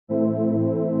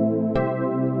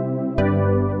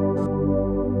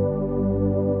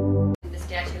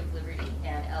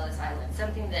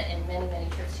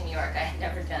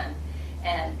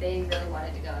they really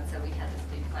wanted to go, and so we had this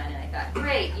big plan, and I thought,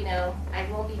 great, you know, I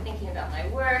won't be thinking about my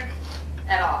work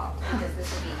at all, because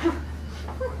this will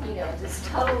be, you know, just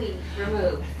totally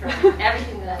removed from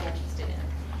everything that I'm interested in.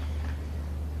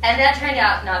 And that turned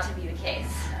out not to be the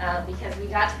case, because we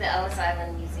got to the Ellis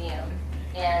Island Museum,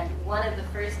 and one of the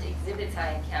first exhibits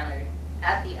I encountered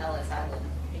at the Ellis Island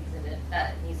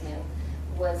Museum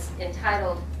was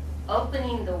entitled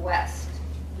Opening the West,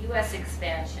 U.S.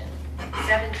 Expansion,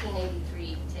 1783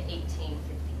 to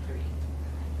 1853.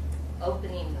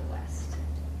 Opening the West.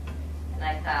 And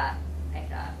I thought,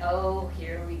 oh,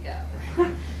 here we go.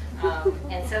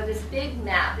 And so this big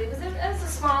map, it was a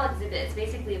small exhibit. It's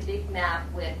basically a big map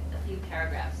with a few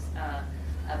paragraphs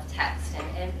of text.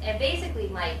 And basically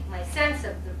my sense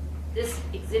of this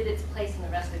exhibit's place in the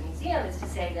rest of the museum is to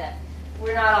say that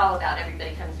we're not all about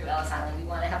everybody coming through Ellis Island. We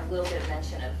want to have a little bit of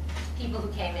mention of people who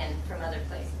came in from other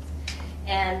places.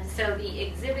 And so the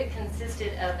exhibit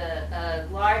consisted of a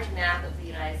large map of the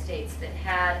United States that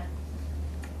had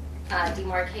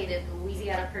demarcated the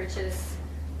Louisiana Purchase,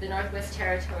 the Northwest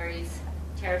Territories,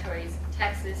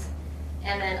 Texas,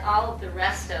 and then all of the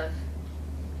rest of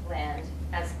land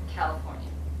as California.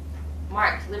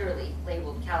 Marked, literally,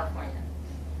 labeled California.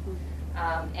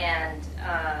 And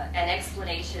an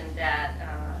explanation that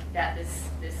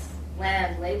this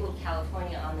land labeled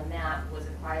California on the map was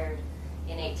acquired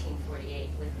in 1848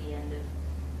 with the end of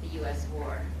the U.S.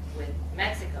 war with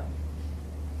Mexico.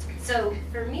 So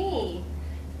for me,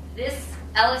 this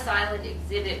Ellis Island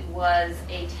exhibit was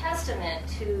a testament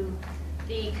to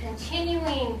the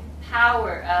continuing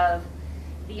power of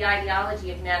the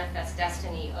ideology of manifest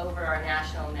destiny over our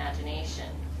national imagination.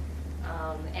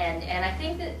 And I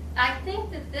think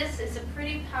that this is a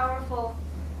pretty powerful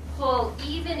pull,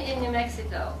 even in New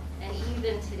Mexico, and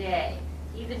even today,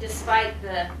 even despite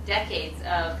the decades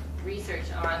of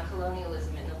research on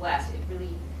colonialism in the West. It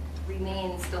really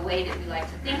remains the way that we like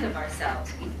to think of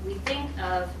ourselves. We think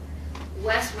of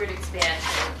westward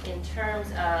expansion in terms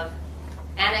of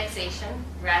annexation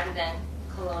rather than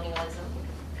colonialism.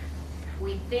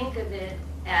 We think of it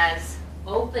as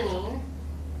opening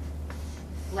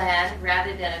land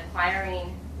rather than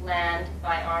acquiring land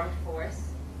by armed force.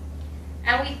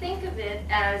 And we think of it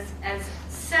as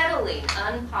settling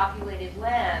unpopulated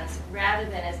lands rather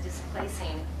than as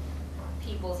displacing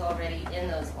peoples already in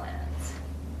those lands.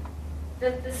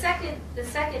 The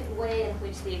second way in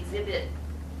which the exhibit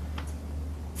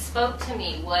spoke to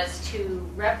me was to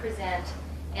represent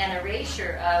an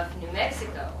erasure of New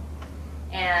Mexico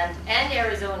and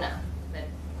Arizona. But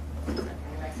New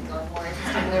Mexico is more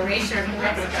interested in the erasure of New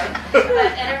Mexico.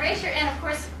 But an erasure, and of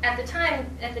course, at the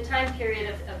time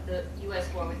period of the U.S.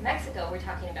 war with Mexico, we're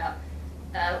talking about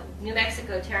New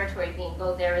Mexico territory being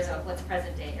both Arizona, what's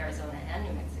present-day Arizona, and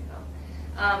New Mexico.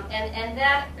 And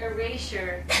that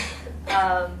erasure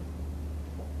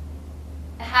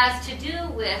has to do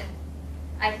with,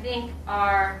 I think,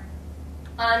 our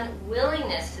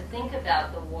unwillingness to think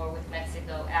about the war with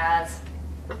Mexico as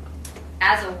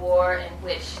a war in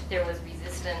which there was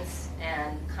resistance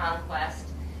and conquest.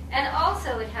 And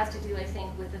also it has to do, I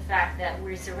think, with the fact that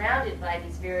we're surrounded by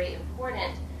these very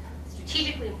important,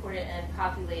 strategically important and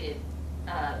populated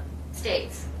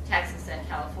states, Texas and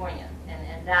California.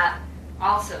 And that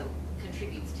also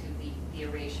contributes to the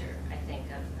erasure, I think,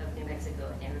 of New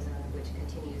Mexico and Arizona, which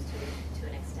continues to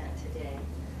an extent today.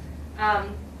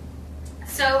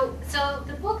 So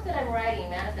the book that I'm writing,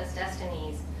 Manifest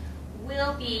Destinies,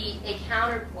 will be a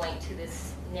counterpoint to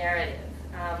this narrative.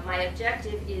 My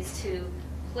objective is to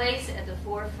place at the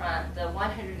forefront the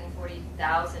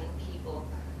 140,000 people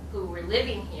who were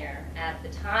living here at the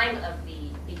time of the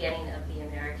beginning of the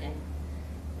American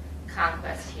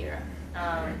conquest here.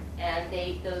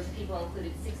 And those people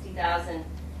included 60,000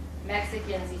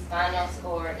 Mexicans, Hispanos,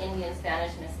 or Indian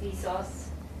Spanish mestizos,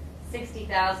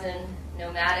 60,000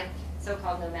 nomadic,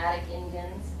 so-called nomadic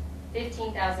Indians,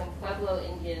 15,000 Pueblo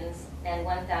Indians, and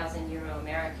 1,000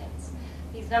 Euro-Americans.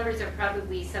 These numbers are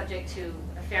probably subject to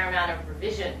a fair amount of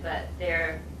revision, but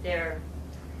they're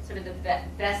sort of the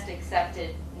best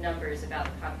accepted numbers about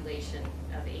the population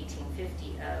of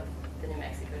 1850 of the New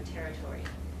Mexico territory.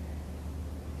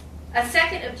 A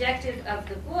second objective of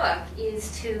the book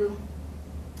is to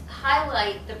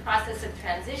highlight the process of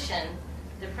transition,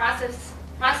 the process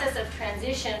of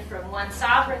transition from one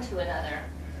sovereign to another,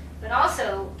 but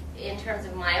also, in terms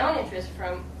of my own interest,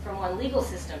 from one legal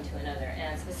system to another,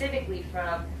 and specifically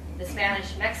from the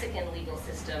Spanish-Mexican legal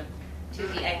system to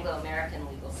the Anglo-American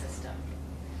legal system.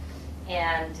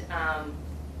 And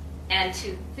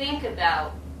to think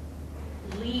about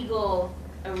legal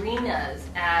arenas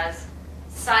as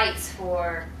sites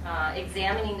for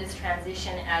examining this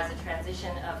transition as a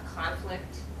transition of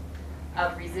conflict,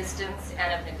 of resistance,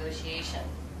 and of negotiation,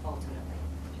 ultimately.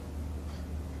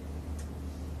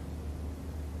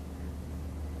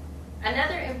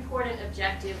 Another important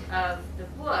objective of the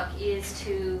book is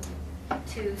to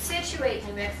situate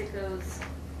New Mexico's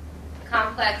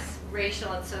complex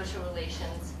racial and social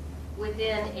relations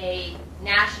within a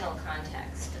national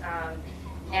context,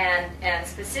 and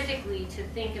specifically to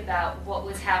think about what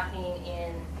was happening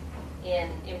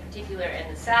in particular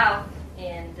in the South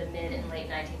in the mid and late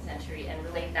 19th century and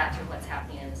relate that to what's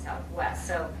happening in the Southwest.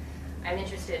 So I'm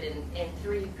interested in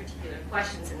three particular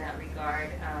questions in that regard.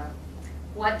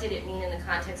 What did it mean in the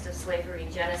context of slavery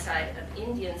and genocide of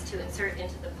Indians to insert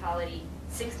into the polity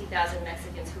 60,000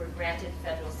 Mexicans who were granted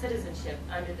federal citizenship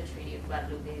under the Treaty of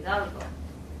Guadalupe Hidalgo?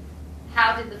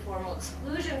 How did the formal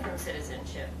exclusion from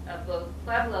citizenship of both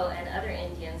Pueblo and other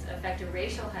Indians affect a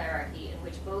racial hierarchy in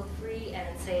which both free and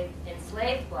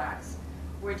enslaved blacks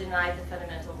were denied the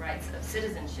fundamental rights of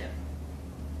citizenship?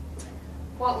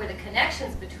 What were the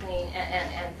connections between,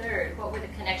 and third, what were the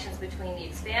connections between the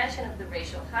expansion of the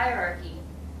racial hierarchy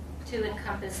to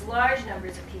encompass large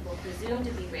numbers of people presumed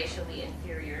to be racially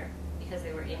inferior because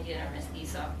they were Indian or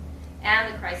Mestiza,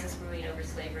 and the crisis brewing over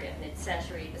slavery at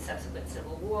mid-century, the subsequent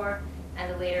Civil War, and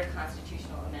the later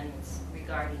constitutional amendments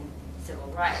regarding civil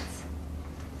rights?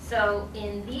 So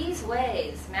in these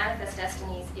ways, Manifest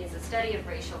Destinies is a study of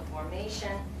racial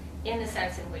formation in the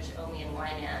sense in which Omi and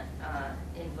Wynant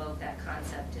invoke that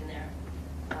concept in their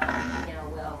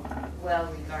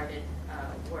well-regarded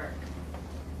work.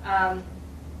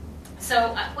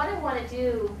 So what I want to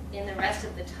do in the rest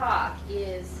of the talk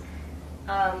is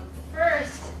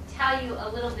first tell you a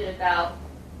little bit about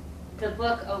the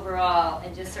book overall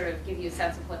and just sort of give you a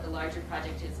sense of what the larger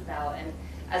project is about. And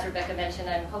as Rebecca mentioned,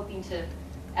 I'm hoping to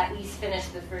at least finish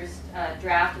the first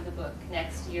draft of the book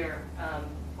next year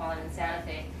while I'm in Santa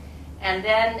Fe. And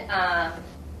then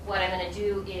what I'm going to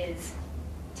do is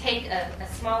take a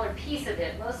smaller piece of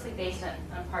it, mostly based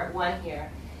on part one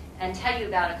here, and tell you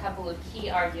about a couple of key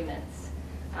arguments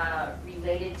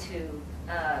related to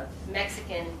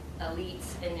Mexican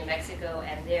elites in New Mexico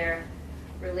and their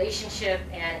relationship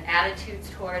and attitudes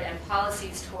toward and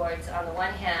policies towards, on the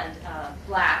one hand,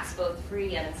 blacks, both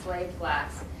free and enslaved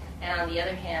blacks, and on the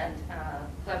other hand,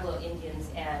 Pueblo Indians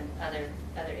and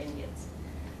other Indians.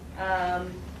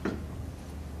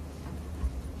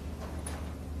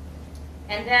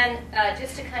 And then,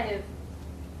 just to kind of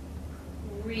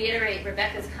reiterate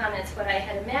Rebecca's comments, what I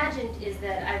had imagined is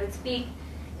that I would speak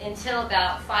until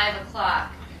about 5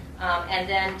 o'clock, and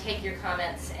then take your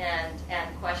comments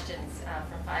and questions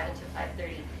from 5 until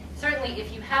 5:30. Certainly,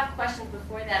 if you have questions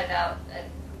before that about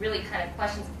really kind of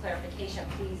questions of clarification,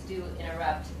 please do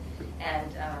interrupt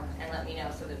and let me know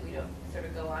so that we don't sort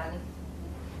of go on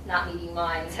not meeting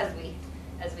minds as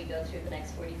we go through the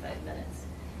next 45 minutes.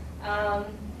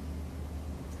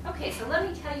 Okay, so let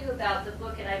me tell you about the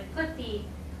book, and I put the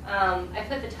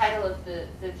title of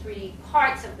the three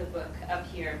parts of the book up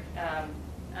here,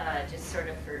 just sort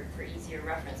of for easier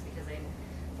reference, because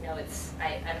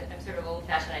I'm sort of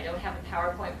old-fashioned. I don't have a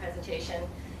PowerPoint presentation,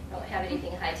 don't have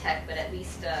anything high-tech, but at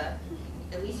least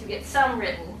you get some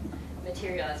written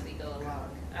material as we go along.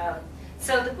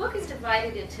 So the book is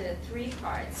divided into three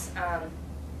parts.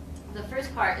 The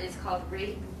first part is called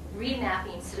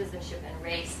Remapping Citizenship and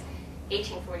Race,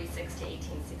 1846 to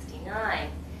 1869.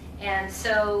 And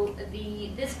so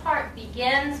this part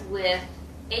begins with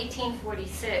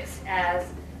 1846 as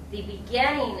the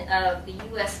beginning of the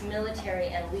U.S. military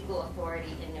and legal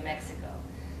authority in New Mexico.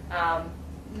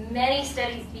 Many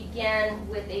studies begin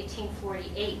with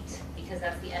 1848 because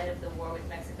that's the end of the war with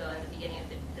Mexico and the beginning of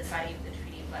the signing of the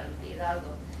Treaty of Guadalupe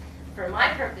Hidalgo. For my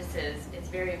purposes, it's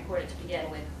very important to begin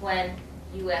with when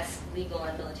U.S. legal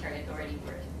and military authority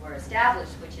were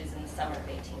established, which is in the summer of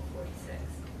 1846.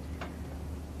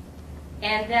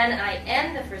 And then I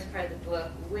end the first part of the book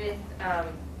with,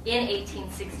 in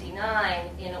 1869,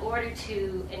 in order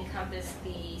to encompass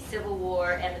the Civil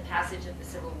War and the passage of the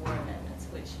Civil War amendments,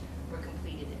 which were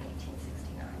completed in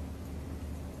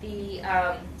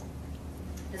 1869.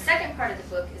 The second part of the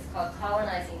book is called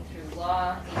Colonizing Through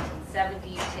Law,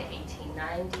 1870 to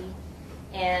 1890.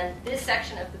 And this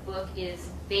section of the book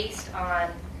is based on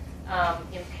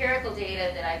empirical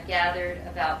data that I've gathered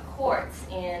about courts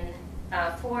in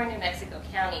 4 New Mexico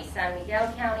counties: San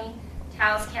Miguel County,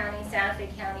 Taos County, Santa Fe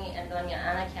County, and Doña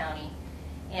Ana County.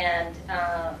 And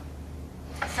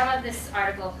some of this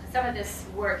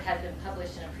work had been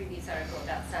published in a previous article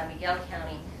about San Miguel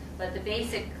County, but the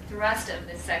basic thrust of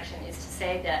this section is to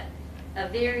say that a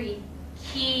very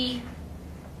key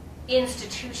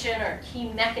institution or key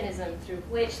mechanism through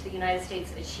which the United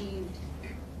States achieved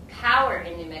power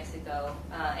in New Mexico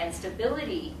and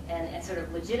stability and sort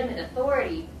of legitimate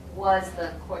authority was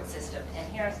the court system.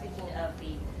 And here I'm speaking of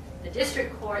the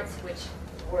district courts, which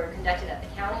were conducted at the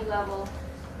county level,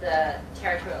 the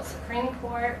Territorial Supreme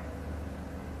Court,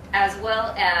 as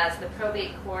well as the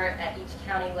probate court at each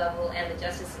county level and the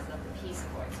justices of the peace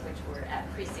courts, which were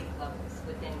at precinct levels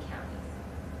within counties.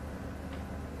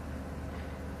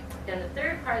 Then the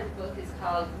third part of the book is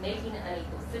called Making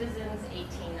Unequal Citizens,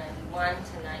 1891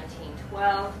 to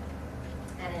 1912.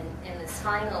 And in this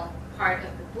final part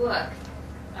of the book,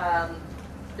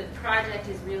 the project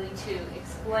is really to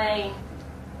explain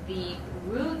the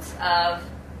roots of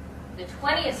the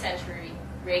 20th century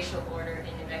racial order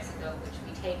in New Mexico, which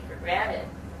we take for granted,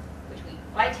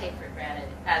 I take for granted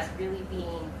as really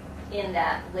being in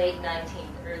that late 19th,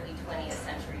 early 20th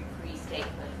century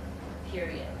pre-statehood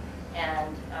period.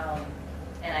 And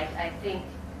I think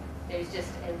there's just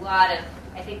a lot of,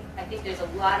 I think there's a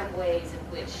lot of ways in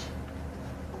which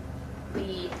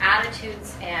the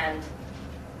attitudes and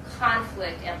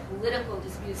conflict and political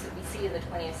disputes that we see in the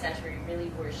 20th century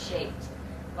really were shaped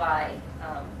by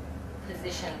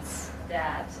positions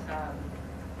that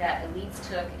elites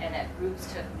took and that groups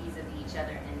took vis-a-vis each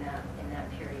other in that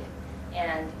period,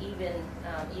 and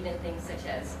even things such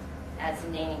as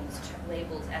names,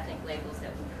 labels, ethnic labels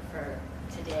that we prefer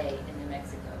today in New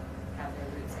Mexico have their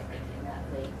roots, I think, in that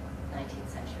late 19th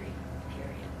century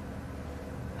period.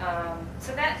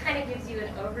 So that kind of gives you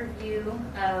an overview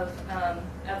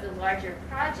of the larger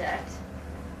project.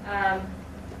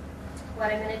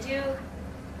 What I'm going to do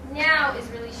now is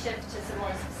really shift to some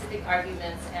more specific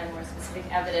arguments and more specific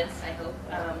evidence, I hope,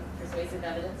 persuasive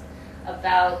evidence,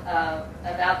 about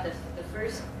the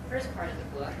first part of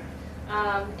the book.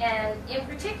 And in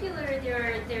particular,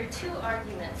 there are two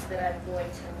arguments that I'm going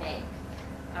to make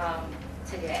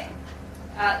today.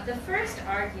 The first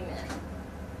argument,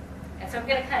 and so I'm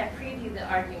going to kind of preview the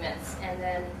arguments, and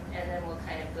then we'll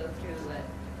kind of go through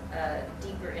a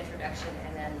deeper introduction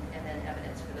and then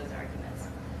evidence for those arguments.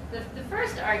 The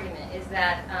first argument is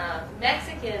that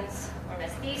Mexicans, or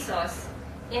mestizos,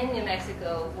 in New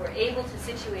Mexico were able to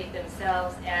situate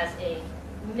themselves as a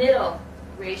middle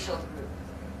racial group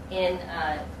in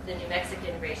the New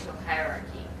Mexican racial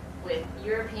hierarchy, with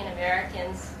European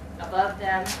Americans above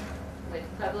them, with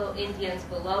Pueblo Indians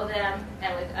below them,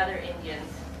 and with other Indians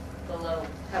below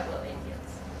Pueblo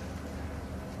Indians.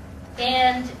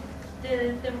 And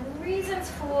the reasons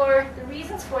for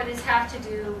this have to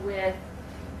do with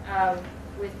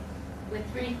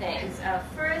three things.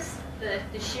 First,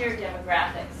 the sheer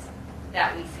demographics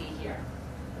that we see here.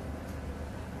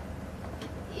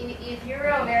 If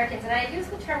Euro-Americans, and I use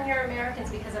the term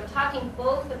Euro-Americans because I'm talking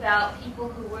both about people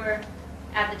who were,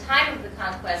 at the time of the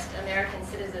conquest, American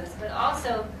citizens, but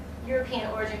also European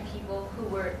origin people who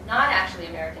were not actually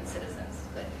American citizens,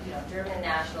 but German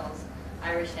nationals,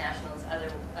 Irish nationals,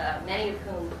 many of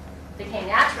whom became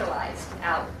naturalized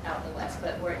out in the West,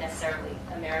 but weren't necessarily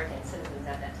American citizens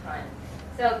at that time.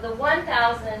 So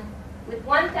with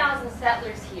 1,000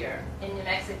 settlers here in New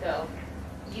Mexico,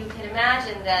 you can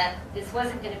imagine that this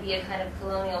wasn't going to be a kind of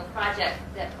colonial project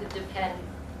that could depend,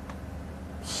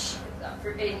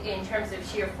 in terms of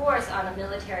sheer force, on the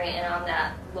military and on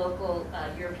that local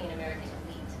European American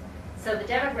elite. So the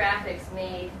demographics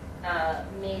made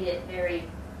it very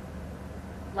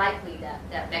likely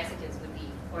that Mexicans would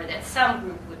be, or that some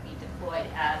group would be deployed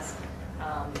as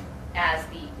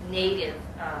the native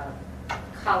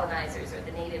colonizers, or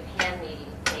the native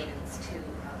handmaidens to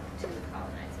the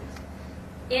colonizers.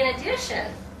 In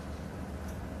addition,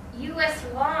 U.S.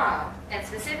 law, and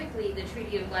specifically the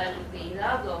Treaty of Guadalupe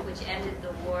Hidalgo, which ended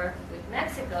the war with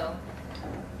Mexico,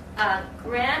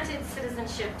 granted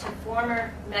citizenship to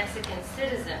former Mexican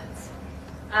citizens.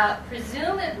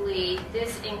 Presumably,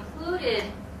 this included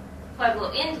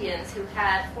Pueblo Indians who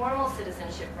had formal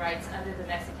citizenship rights under the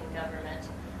Mexican government,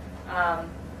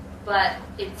 but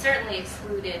it certainly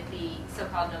excluded the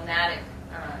so-called nomadic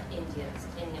Indians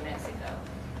in New Mexico.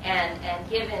 And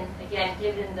given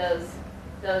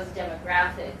those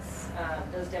demographics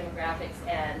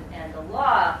and the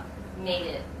law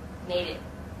made it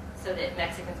so that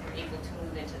Mexicans were able to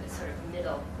move into this sort of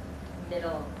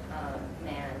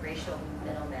racial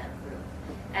middleman group.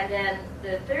 And then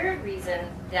the third reason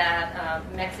that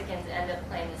Mexicans end up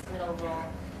playing this middle role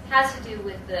has to do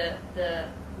with the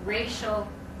racial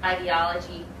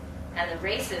ideology and the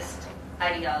racist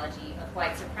ideology of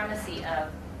white supremacy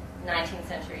of 19th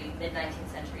century,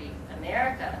 mid-19th century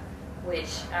America,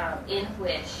 in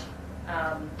which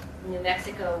New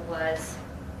Mexico was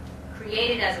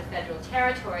created as a federal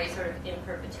territory, sort of in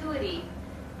perpetuity,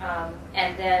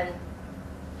 and then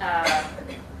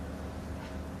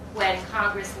when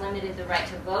Congress limited the right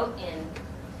to vote in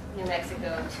New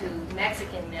Mexico to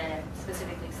Mexican men, and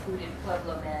specifically excluded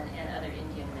Pueblo men and other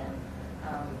Indian men,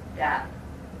 that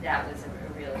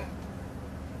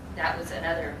was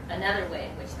another way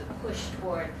in which the push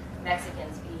toward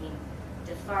Mexicans being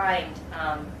defined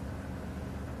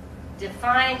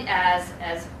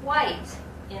as white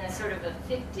in a sort of a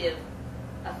fictive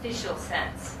official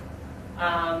sense.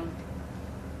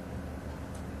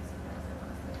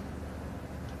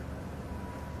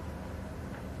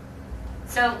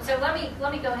 So let me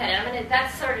go ahead.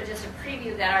 That's sort of just a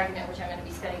preview of that argument, which I'm going to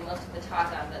be spending most of the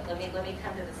talk on. But let me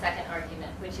come to the second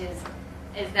argument, which is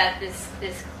that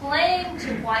this claim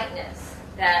to whiteness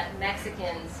that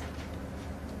Mexicans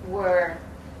were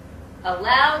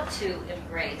allowed to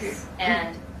embrace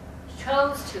and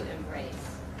chose to embrace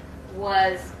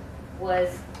was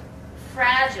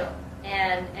fragile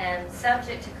and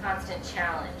subject to constant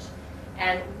challenge.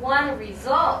 And one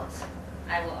result,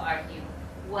 I will argue,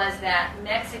 was that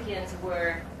Mexicans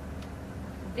were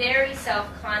very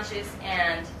self-conscious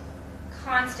and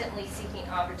constantly seeking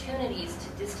opportunities to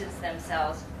distance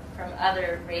themselves from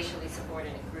other racially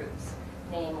subordinate groups,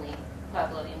 namely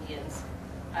Pueblo Indians,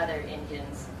 other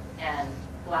Indians, and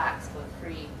blacks, both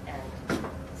free and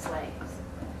slaves.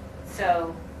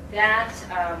 So that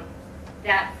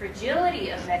fragility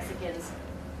of Mexicans'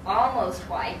 almost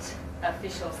white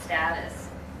official status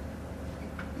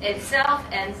itself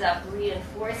ends up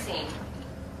reinforcing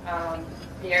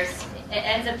it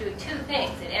ends up doing two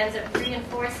things. It ends up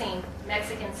reinforcing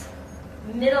Mexicans'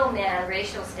 middleman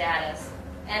racial status,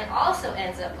 and also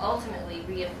ends up ultimately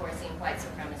reinforcing white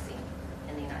supremacy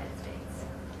in the United States.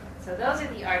 So those are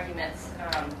the arguments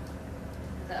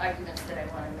that I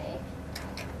want to make.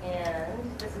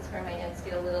 And this is where my notes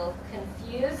get a little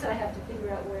confused, so I have to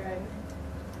figure out where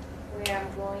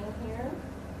I'm going here.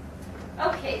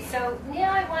 Okay, so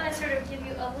now I want to sort of give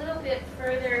you a little bit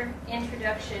further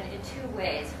introduction in two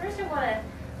ways. First, I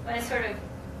want to sort of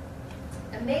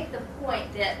make the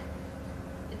point that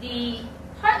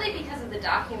partly because of the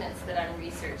documents that I'm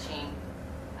researching,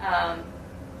 and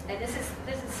this is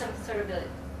some sort of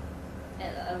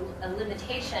a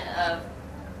limitation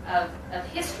of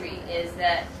history, is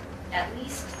that at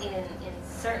least in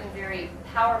certain very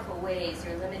powerful ways,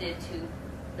 you're limited to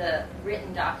the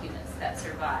written documents that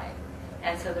survive.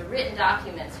 And so the written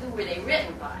documents, who were they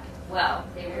written by? Well,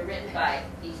 they were written by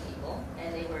these people,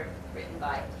 and they were written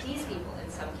by these people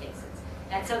in some cases.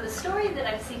 And so the story that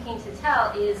I'm seeking to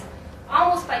tell is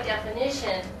almost by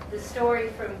definition the story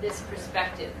from this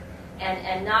perspective,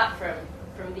 and not from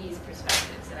these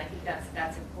perspectives. And I think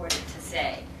that's important to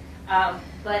say.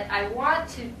 But I want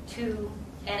to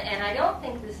and I don't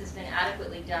think this has been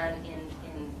adequately done in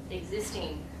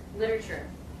existing literature.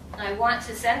 I want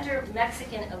to center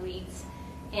Mexican elites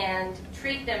and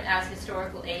treat them as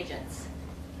historical agents.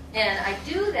 And I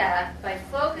do that by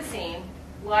focusing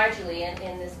largely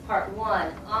in this part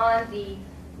one on the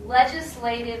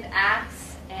legislative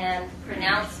acts and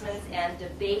pronouncements and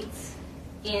debates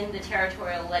in the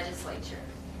territorial legislature.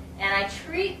 And I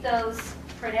treat those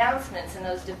pronouncements and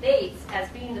those debates as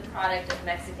being the product of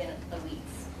Mexican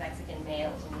elites, Mexican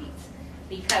male elites.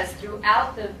 Because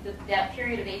throughout that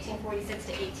period of 1846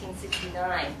 to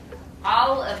 1869,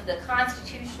 all of the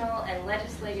constitutional and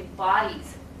legislative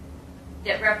bodies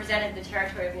that represented the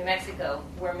territory of New Mexico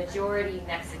were majority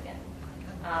Mexican.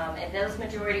 And those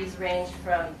majorities ranged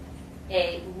from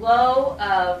a low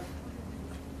of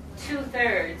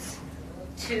 2/3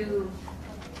 to,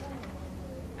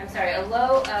 a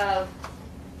low of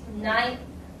 9,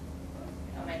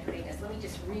 how am I putting this? Let me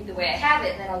just read the way I have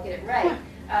it and then I'll get it right.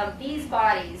 These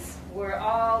bodies were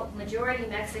all majority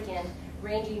Mexican,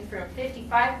 ranging from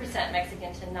 55%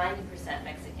 Mexican to 90%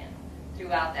 Mexican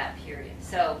throughout that period.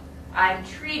 So I'm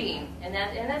treating, and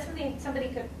that's something somebody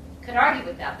could argue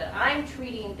with that, but I'm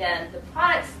treating then the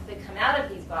products that come out of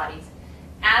these bodies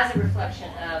as a reflection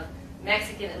of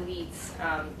Mexican elites'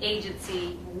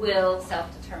 agency, will,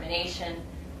 self-determination,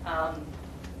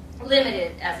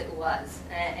 limited as it was,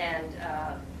 and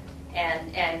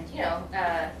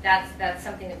that's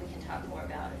something that we can talk more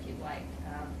about if you'd like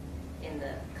in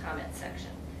the comment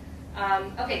section.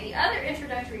 Okay, the other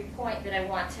introductory point that I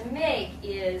want to make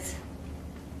is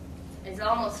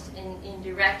almost in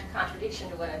direct contradiction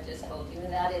to what I've just told you,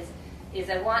 and that is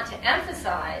I want to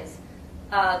emphasize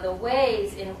the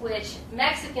ways in which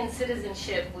Mexican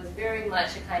citizenship was very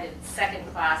much a kind of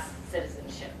second-class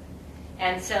citizenship.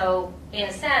 And so, in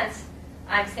a sense,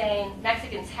 I'm saying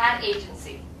Mexicans had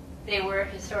agency. They were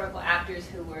historical actors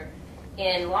who were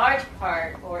in large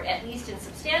part, or at least in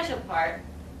substantial part,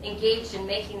 engaged in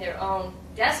making their own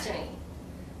destiny.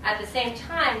 At the same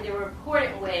time, there were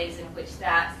important ways in which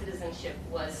that citizenship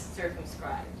was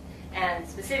circumscribed. And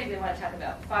specifically, I want to talk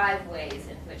about 5 ways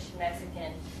in which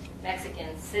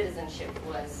Mexican citizenship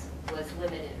was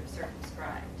limited or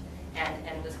circumscribed,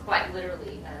 and was quite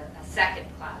literally a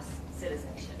second-class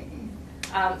citizenship.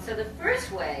 So the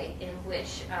first way in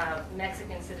which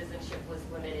Mexican citizenship was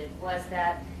limited was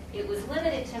that it was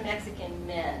limited to Mexican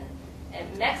men.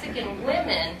 And Mexican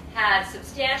women had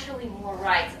substantially more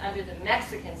rights under the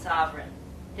Mexican sovereign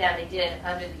than they did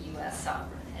under the U.S.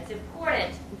 sovereign. It's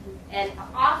important and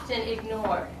often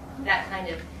ignored, that kind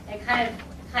of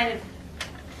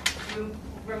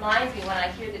reminds me when I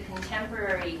hear the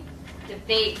contemporary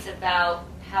debates about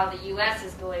how the U.S.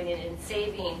 is going in and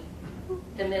saving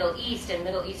the Middle East and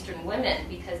Middle Eastern women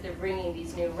because they're bringing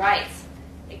these new rights.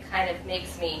 It kind of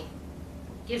gives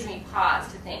me pause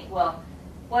to think, well,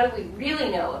 what do we really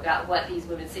know about what these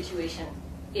women's situation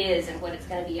is and what it's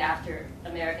going to be after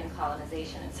American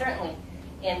colonization? And certainly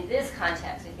in this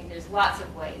context, I think there's lots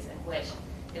of ways in which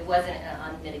it wasn't an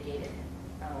unmitigated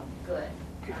good.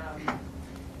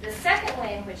 The second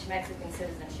way in which Mexican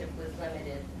citizenship was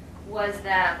limited was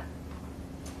that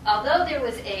although there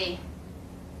was a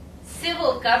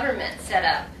civil government set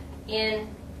up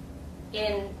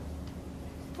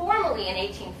formally in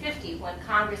 1850 when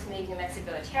Congress made New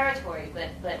Mexico a territory,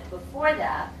 but before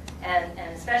that, and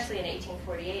especially in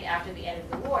 1848 after the end of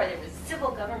the war, there was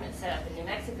civil government set up in New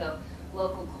Mexico,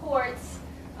 local courts,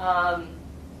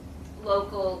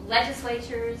 local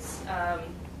legislatures,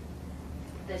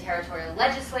 the territorial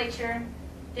legislature.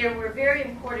 There were very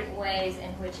important ways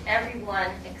in which everyone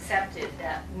accepted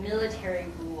that military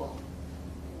rule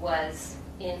was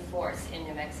in force in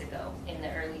New Mexico in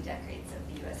the early decades of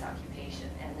the U.S. occupation,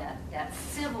 and that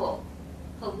civil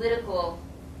political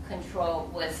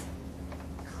control was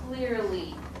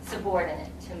clearly subordinate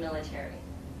to military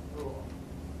rule.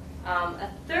 A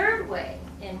third way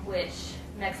in which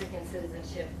Mexican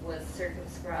citizenship was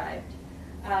circumscribed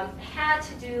had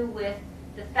to do with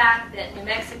the fact that New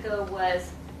Mexico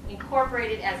was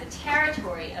incorporated as a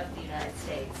territory of the United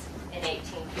States in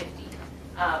 1850.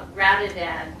 Rather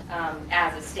than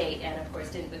as a state, and of course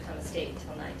didn't become a state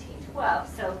until 1912.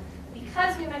 So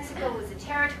because New Mexico was a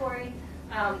territory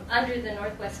under the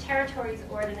Northwest Territories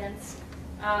Ordinance,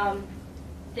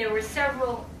 there were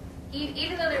several,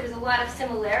 even though there was a lot of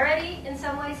similarity in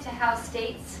some ways to how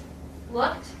states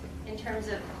looked in terms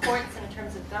of courts and in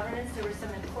terms of governance, there were some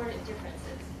important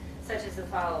differences, such as the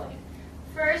following.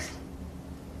 First,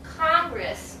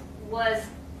 Congress was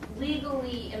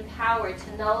legally empowered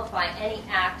to nullify any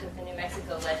act of the New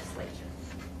Mexico legislature,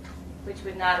 which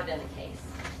would not have been the case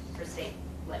for state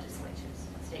legislatures,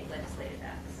 state legislative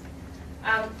acts.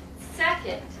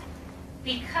 Second,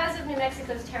 because of New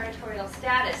Mexico's territorial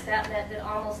status, that meant that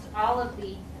almost all of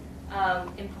the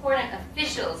important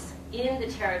officials in the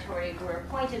territory were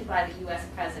appointed by the U.S.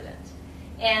 president.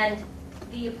 And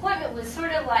the appointment was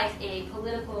sort of like a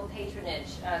political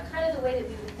patronage, kind of the way that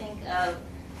we would think of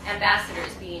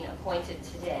ambassadors being appointed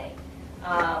today.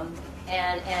 And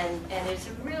there's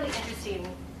some really interesting,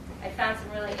 I found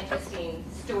some really interesting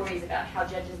stories about how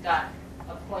judges got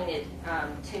appointed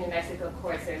to New Mexico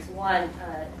courts. There's one,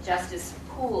 Justice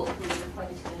Poole, who was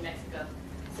appointed to the New Mexico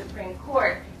Supreme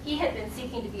Court. He had been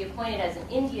seeking to be appointed as an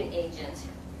Indian agent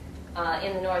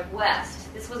in the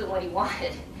Northwest. This wasn't what he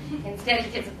wanted. Instead,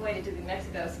 he gets appointed to the New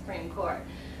Mexico Supreme Court.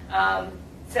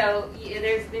 So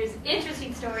there's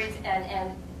interesting stories,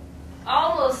 and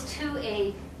almost to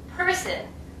a person,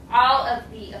 all of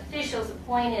the officials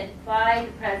appointed by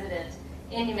the president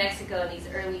in New Mexico in these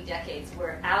early decades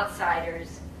were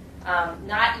outsiders,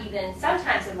 not even,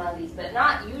 sometimes among these, but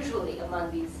not usually among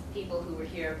these people who were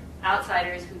here,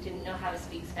 outsiders who didn't know how to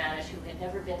speak Spanish, who had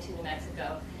never been to New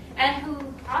Mexico, and who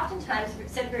oftentimes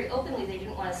said very openly they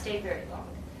didn't want to stay very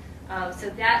long. So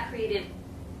that created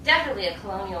definitely a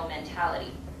colonial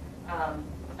mentality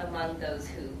among those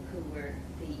who were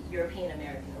the European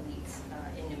American elites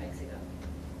in New Mexico.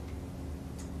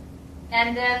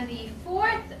 And then the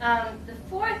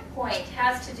fourth point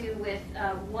has to do with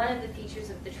one of the features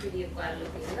of the Treaty of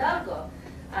Guadalupe Hidalgo,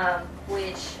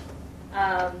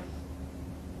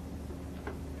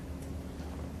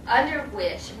 under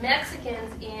which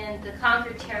Mexicans in the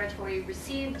conquered territory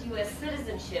received U.S.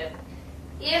 citizenship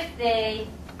if they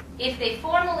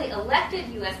formally elected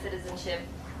U.S. citizenship,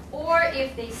 or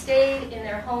if they stayed in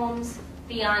their homes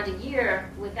beyond a year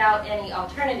without any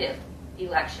alternative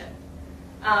election.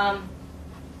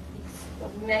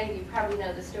 Many of you probably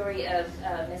know the story of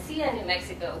Mestiza, New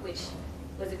Mexico, which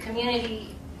was a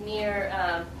community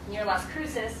near Las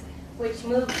Cruces, which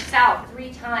moved south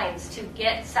 3 times to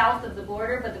get south of the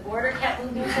border, but the border kept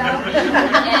moving south.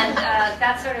 And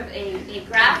that's sort of a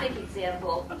graphic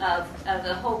example of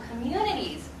the whole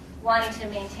communities wanting to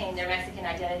maintain their Mexican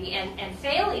identity and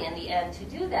failing in the end to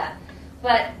do that.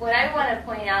 But what I want to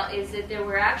point out is that there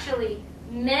were actually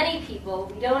many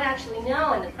people, we don't actually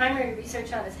know, and the primary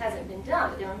research on this hasn't been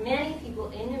done, but there were many people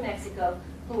in New Mexico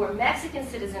who were Mexican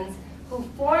citizens who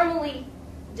formally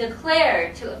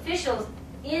declared to officials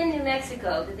in New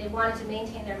Mexico that they wanted to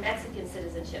maintain their Mexican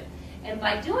citizenship. And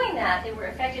by doing that, they were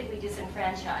effectively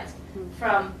disenfranchised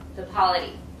from the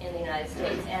polity in the United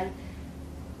States. And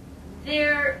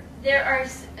there are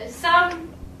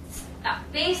some,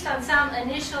 based on some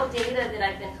initial data that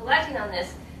I've been collecting on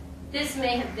this, this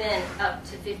may have been up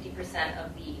to 50%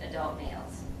 of the adult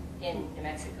males in New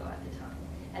Mexico at the time.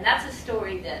 And that's a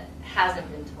story that hasn't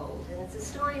been told. And it's a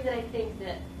story that I think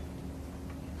that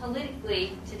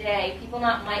politically today people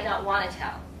might not want to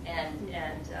tell. And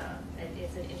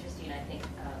it's an interesting, I think,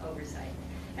 oversight.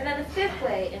 And then the fifth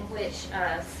way in which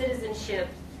citizenship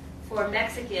for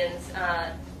Mexicans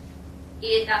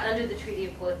under the Treaty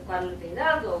of Guadalupe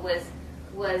Hidalgo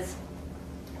was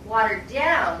watered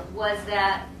down was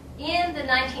that in the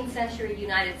 19th century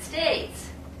United States,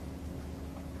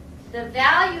 the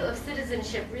value of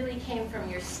citizenship really came from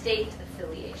your state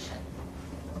affiliation,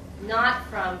 not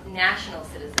from national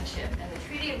citizenship. And the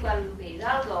Treaty of Guadalupe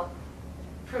Hidalgo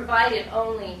provided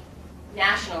only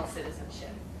national citizenship.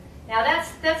 Now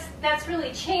that's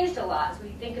really changed a lot as we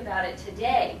think about it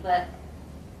today, but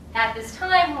at this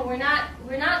time when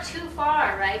we're not too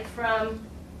far, right, from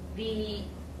the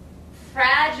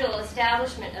fragile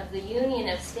establishment of the Union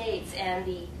of States and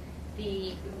the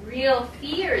real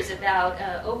fears about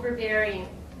overbearing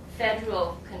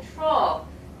federal control.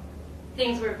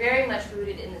 Things were very much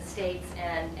rooted in the states,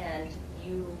 and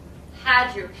you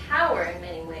had your power in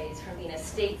many ways from being a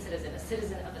state citizen, a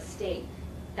citizen of a state.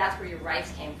 That's where your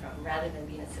rights came from, rather than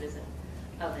being a citizen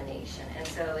of a nation. And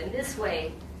so in this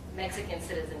way, Mexican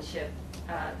citizenship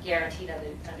guaranteed under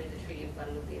the Treaty of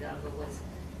Guadalupe Hidalgo was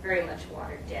very much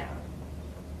watered down.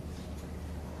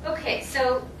 Okay,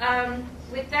 so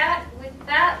with that,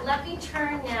 let me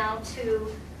turn now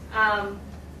to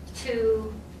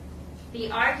the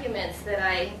arguments that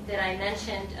I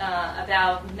mentioned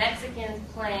about Mexicans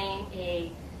playing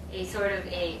a sort of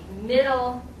a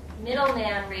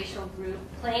middleman racial group,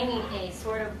 claiming a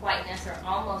sort of whiteness or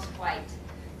almost white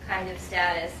kind of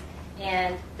status,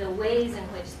 and the ways in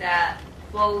which that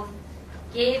both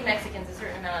gave Mexicans a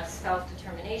certain amount of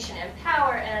self-determination and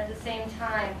power, and at the same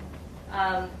time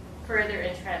further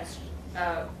entrenched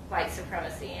white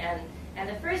supremacy. And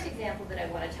the first example that I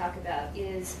want to talk about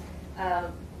is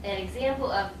an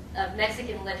example of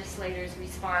Mexican legislators'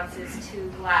 responses to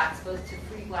blacks, both to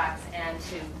free blacks and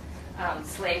to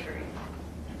slavery.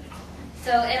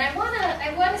 So, and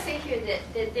I want to say here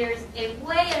that there's a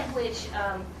way in which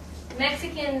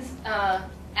Mexicans'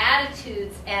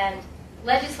 attitudes and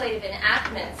legislative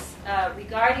enactments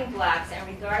regarding blacks and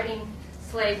regarding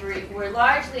slavery were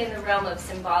largely in the realm of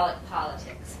symbolic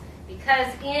politics. Because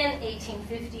in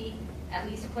 1850, at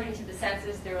least according to the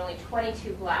census, there were only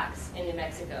 22 blacks in New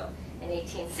Mexico. In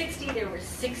 1860, there were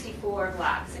 64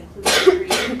 blacks, including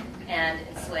free and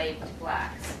enslaved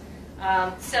blacks.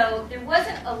 So there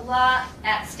wasn't a lot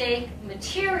at stake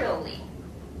materially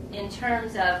in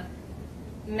terms of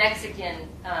Mexican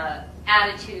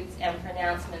attitudes and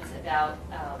pronouncements about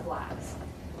blacks.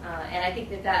 And I think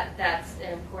that's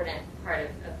an important part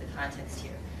of the context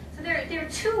here. So there are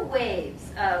two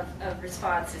waves of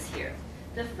responses here.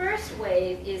 The first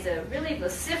wave is a really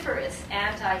vociferous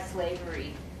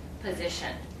anti-slavery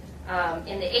position.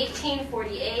 In the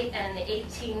 1848 and the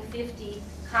 1850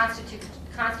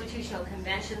 constitutional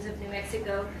conventions of New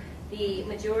Mexico, the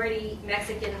majority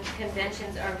Mexican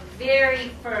conventions are very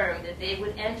firm that they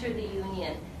would enter the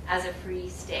Union as a free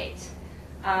state.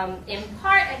 In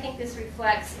part, I think this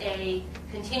reflects a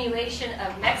continuation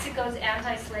of Mexico's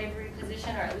anti-slavery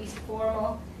position, or at least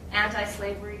formal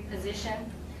anti-slavery position,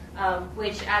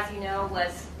 which, as you know,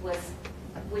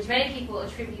 which many people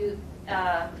attribute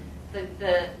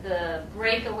the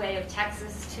breakaway of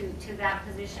Texas to that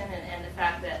position, and the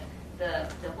fact that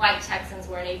the white Texans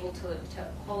weren't able to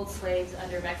hold slaves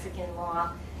under Mexican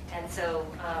law, and so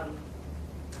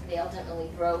they ultimately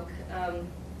broke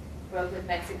with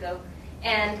Mexico.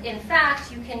 And in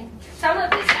fact, some of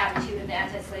this attitude of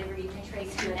anti-slavery you can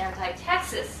trace to an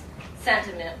anti-Texas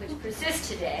sentiment, which persists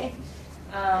today.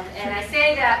 And I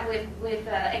say that with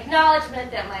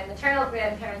acknowledgement that my maternal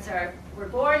grandparents were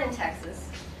born in Texas,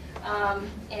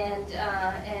 and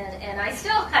I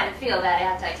still kind of feel that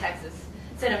anti-Texas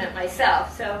sentiment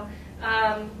myself. So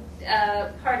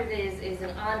part of it is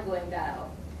an ongoing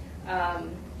battle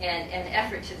and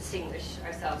effort to distinguish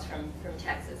ourselves from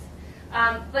Texas.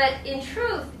 But in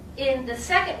truth, in the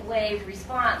second wave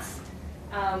response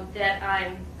that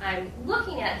I'm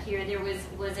looking at here, there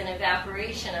was an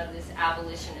evaporation of this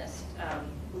abolitionist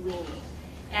leaning.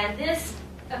 And this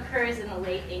occurs in the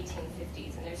late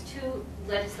 1850s. And there's two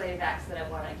legislative acts that I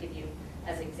want to give you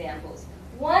as examples.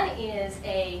 One is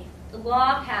a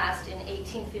law passed in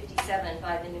 1857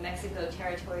 by the New Mexico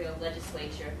Territorial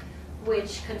Legislature,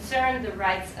 which concerned the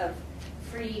rights of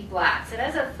free blacks. And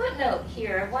as a footnote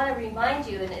here, I want to remind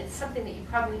you, and it's something that you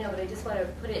probably know, but I just want to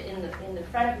put it in the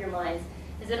front of your minds,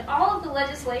 is that all of the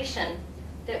legislation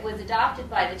that was adopted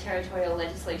by the Territorial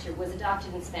Legislature was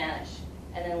adopted in Spanish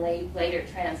and then later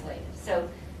translated. So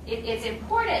it's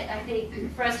important, I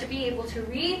think, for us to be able to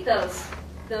read those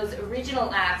original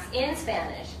acts in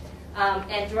Spanish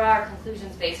and draw our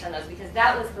conclusions based on those, because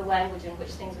that was the language in which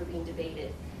things were being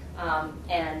debated.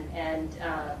 And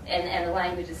the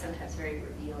language is sometimes very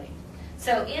revealing.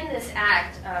 So in this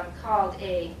act, called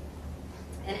an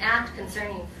act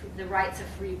concerning the rights of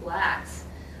free blacks,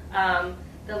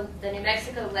 the New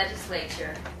Mexico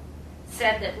legislature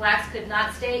said that blacks could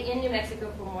not stay in New Mexico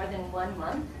for more than 1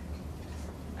 month,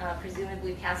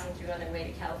 presumably passing through on their way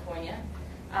to California.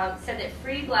 Said that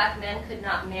free black men could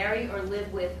not marry or live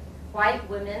with white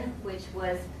women, which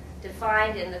was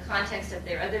defined in the context of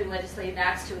their other legislative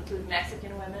acts to include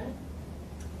Mexican women,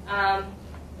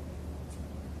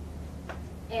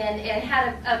 and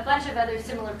had a bunch of other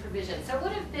similar provisions. So it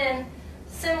would have been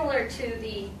similar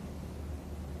to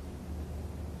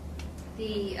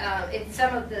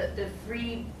some of the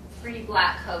free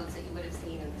black codes that you would have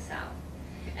seen in the South.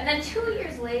 And then 2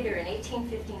 years later, in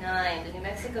 1859, the New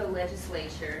Mexico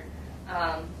legislature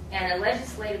and a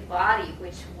legislative body,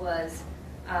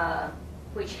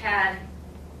 which had,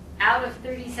 out of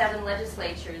 37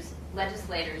 legislators,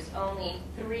 only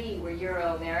 3 were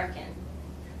Euro-American.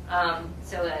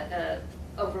 So a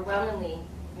overwhelmingly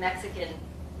Mexican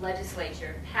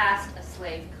legislature passed a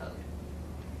slave code.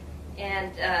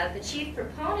 And the chief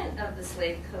proponent of the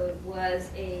slave code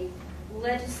was a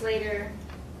legislator,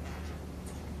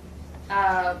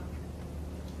 just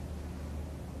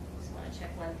want to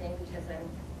check one thing because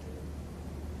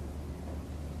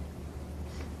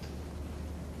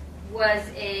was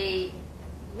a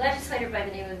legislator by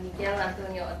the name of Miguel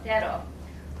Antonio Otero,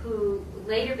 who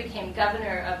later became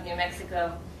governor of New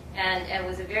Mexico and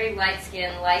was a very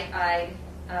light-skinned, light-eyed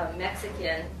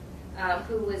Mexican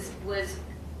who was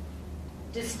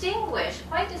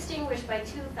quite distinguished by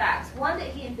 2 facts. One, that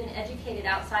he had been educated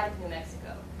outside of New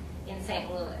Mexico in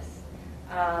St. Louis.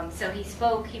 So he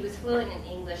was fluent in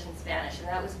English and Spanish, and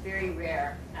that was very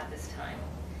rare at this time.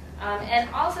 And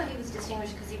also he was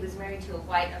distinguished because he was married to a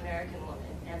white American woman,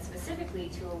 and specifically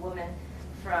to a woman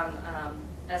from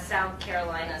a South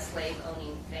Carolina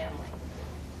slave-owning family.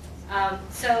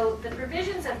 So the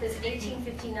provisions of this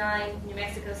 1859 New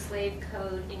Mexico Slave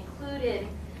Code included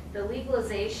the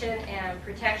legalization and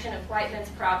protection of white men's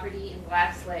property in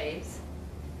black slaves,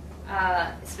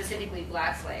 specifically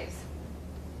black slaves,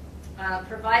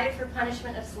 provided for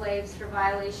punishment of slaves for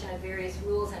violation of various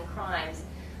rules and crimes.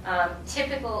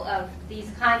 Typical of these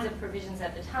kinds of provisions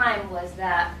at the time was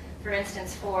that, for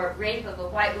instance, for rape of a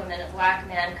white woman, a black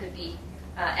man could be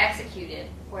executed,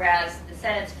 whereas the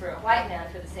sentence for a white man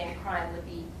for the same crime would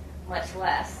be much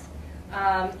less.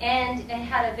 And it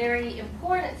had a very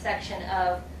important section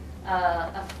of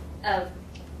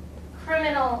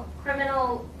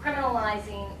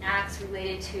criminalizing acts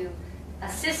related to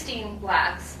assisting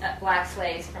black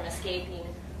slaves from escaping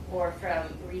or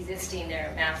from resisting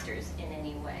their masters in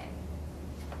any way.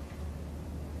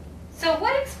 So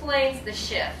what explains the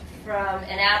shift from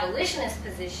an abolitionist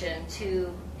position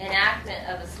to enactment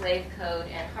of a slave code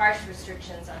and harsh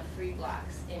restrictions on free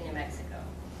blacks in New Mexico?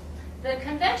 The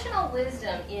conventional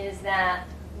wisdom is that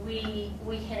we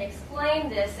can explain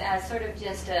this as sort of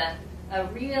just a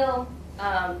real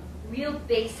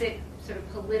basic sort of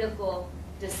political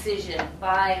decision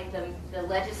by the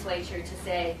legislature to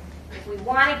say, if we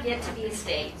want to get to be a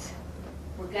state,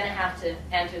 we're going to have to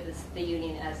enter the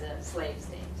Union as a slave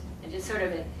state. And just sort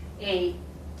of a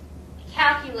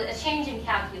change in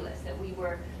calculus that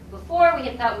before we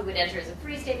had thought we would enter as a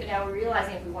free state, but now we're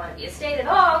realizing if we want to be a state at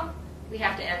all, we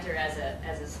have to enter as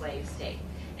a slave state.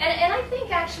 And I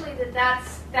think actually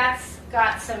that's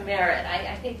got some merit.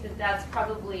 I think that's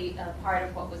probably part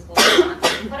of what was going on.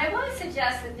 But I want to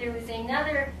suggest that there was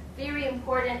another very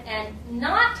important and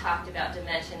not talked about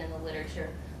dimension in the literature,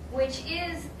 which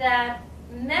is that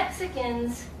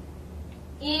Mexicans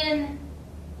in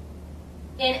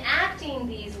enacting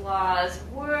these laws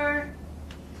were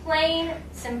plain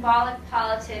symbolic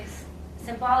politics,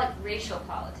 symbolic racial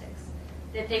politics,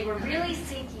 that they were really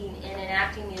seeking in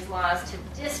enacting these laws to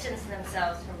distance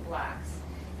themselves from blacks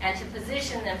and to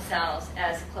position themselves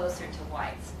as closer to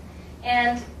whites.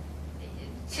 And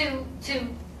to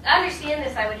understand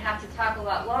this, I would have to talk a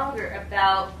lot longer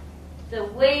about the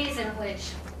ways in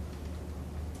which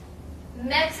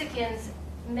Mexicans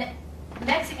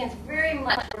very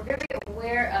much were very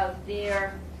aware of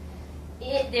their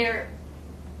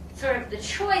sort of the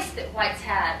choice that whites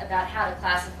had about how to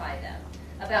classify them,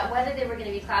 about whether they were going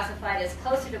to be classified as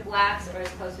closer to blacks or as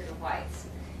closer to whites.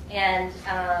 And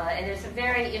there's some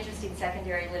very interesting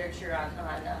secondary literature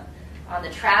on the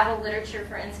travel literature,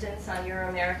 for instance, on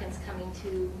Euro-Americans coming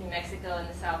to New Mexico in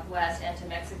the Southwest and to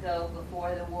Mexico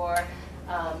before the war.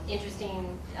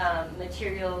 Interesting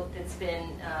material that's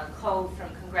been culled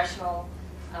from congressional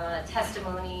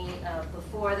testimony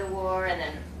before the war, and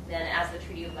then as the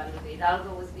Treaty of Guadalupe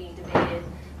Hidalgo was being debated.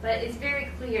 But it's very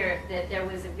clear that there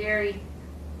was very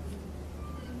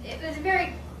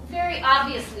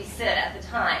obviously said at the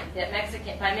time that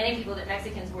by many people that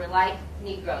Mexicans were like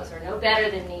Negroes or no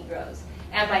better than Negroes,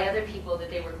 and by other people that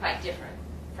they were quite different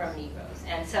from Negroes.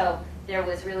 And so there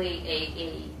was really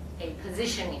a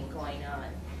positioning going on.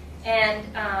 And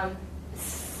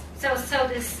so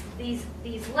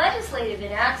these legislative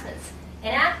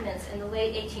enactments in the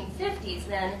late 1850s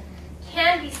then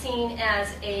can be seen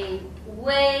as a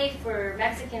way for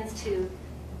Mexicans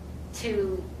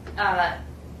to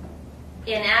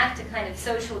enact a kind of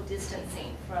social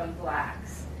distancing from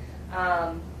blacks.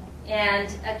 And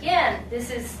again,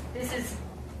 this is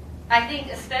I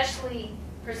think especially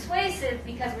persuasive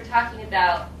because we're talking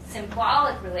about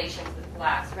symbolic relations with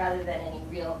blacks rather than any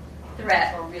real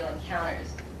threat or real encounters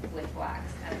with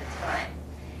blacks at the time.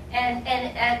 And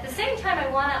at the same time, I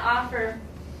want to offer,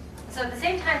 so at the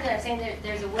same time that I'm saying that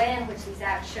there's a way in which these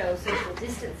acts show social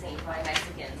distancing by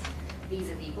Mexicans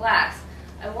vis-a-vis blacks,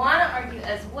 I want to argue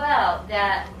as well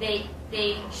that they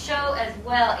show as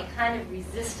well a kind of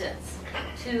resistance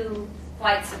to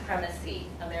white supremacy,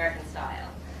 American style.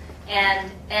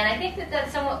 And I think that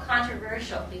that's somewhat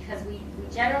controversial because we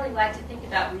generally like to think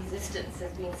about resistance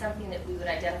as being something that we would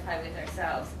identify with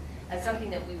ourselves, as something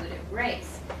that we would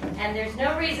embrace. And there's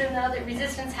no reason, though, that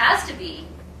resistance has to be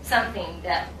something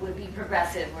that would be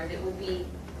progressive or that would be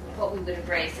what we would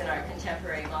embrace in our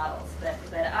contemporary models. But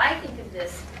I think of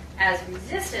this as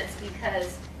resistance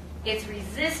because it's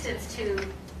resistance to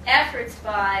efforts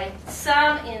by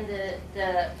some in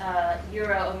the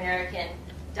Euro-American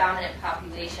dominant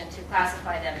population to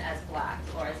classify them as black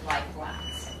or as like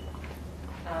blacks.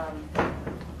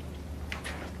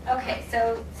 Okay,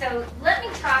 so let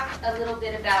me talk a little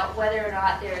bit about whether or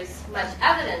not there's much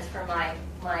evidence for my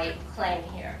claim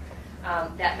here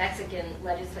that Mexican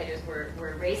legislators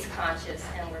were race conscious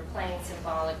and were playing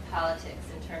symbolic politics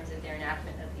in terms of their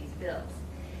enactment of these bills.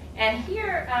 And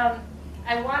here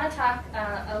I want to talk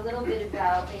a little bit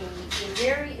about a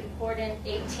very important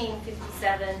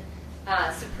 1857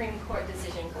 Supreme Court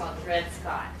decision called Dred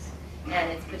Scott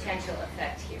and its potential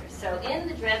effect here. So in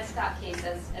the Dred Scott case,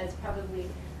 as probably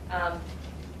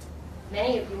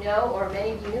many of you know, or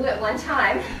many of you knew at one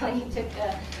time when you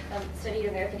studied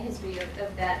American history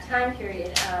of that time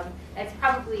period, it's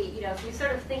probably, if you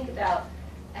sort of think about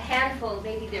a handful,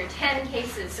 maybe there are 10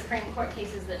 cases, Supreme Court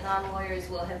cases that non-lawyers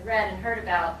will have read and heard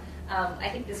about, I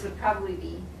think this would probably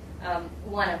be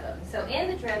one of them. So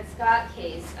in the Dred Scott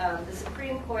case, the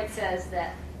Supreme Court says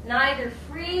that neither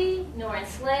free nor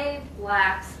enslaved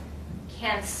blacks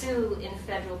can sue in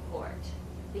federal court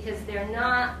because they're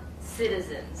not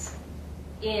citizens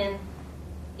in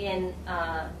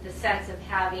the sense of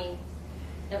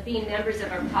being members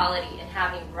of our polity and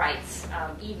having rights,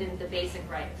 even the basic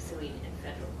right of suing in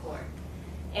federal court.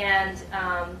 And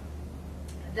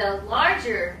the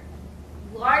larger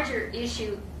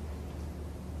issue,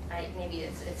 maybe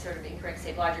it's sort of incorrect to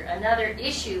say larger, another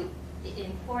issue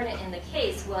important in the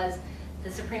case was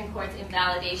the Supreme Court's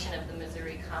invalidation of the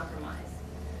Missouri Compromise,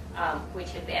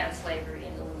 which had banned slavery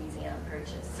in the Louisiana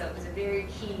Purchase. So it was a very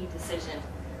key decision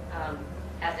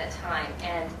at that time.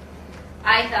 And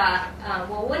I thought,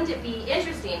 well, wouldn't it be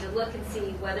interesting to look and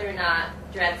see whether or not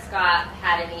Dred Scott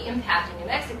had any impact in New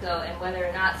Mexico and whether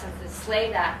or not, since the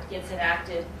Slave Act gets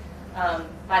enacted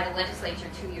by the legislature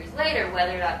 2 years later,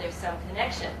 whether or not there's some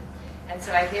connection. And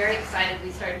so I very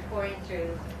excitedly started pouring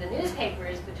through the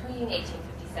newspapers between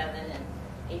 1857 and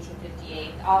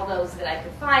 1858, all those that I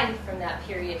could find from that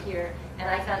period here, and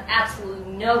I found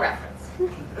absolutely no reference to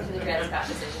the Dred Scott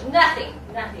decision. Nothing,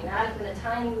 not even a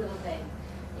tiny little thing.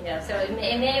 So it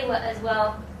may as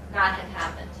well not have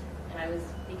happened, and I was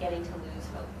beginning to lose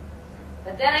hope.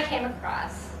 But then I came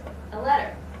across a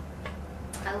letter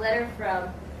from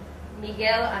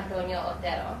Miguel Antonio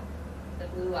Otero, the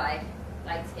blue-eyed,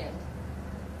 light-skinned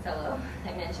fellow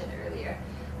I mentioned earlier,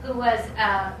 who was,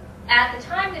 at the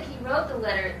time that he wrote the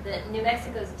letter, New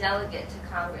Mexico's delegate to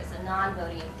Congress, a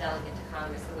non-voting delegate to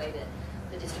Congress, the way that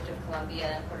the District of Columbia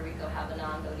and Puerto Rico have a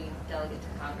non-voting delegate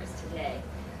to Congress today.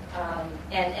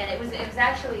 And it was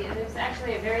actually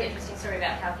a very interesting story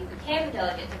about how he became a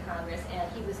delegate to Congress,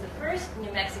 and he was the first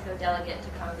New Mexico delegate to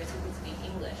Congress who could speak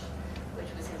English,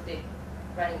 which was his big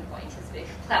running point, his big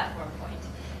platform point.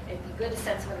 It'd be good to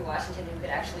send someone to Washington who could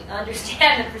actually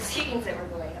understand the proceedings that were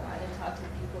going on and talk to the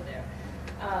people there.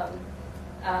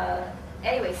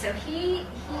 Anyway, so he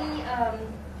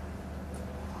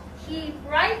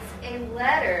writes a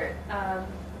letter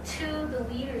to the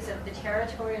leaders of the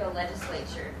territorial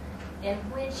legislature in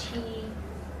which he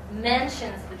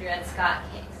mentions the Dred Scott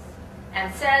case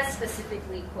and says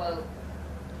specifically, quote,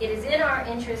 "It is in our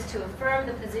interest to affirm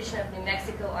the position of New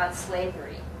Mexico on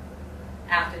slavery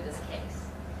after this case."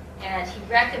 And he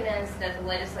recommends that the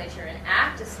legislature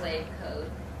enact a slave code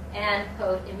and,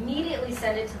 quote, "immediately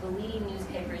send it to the leading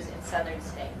newspapers in southern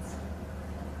states."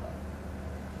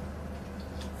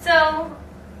 So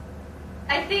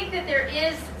I think that there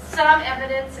is some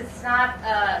evidence. It's not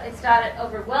an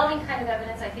overwhelming kind of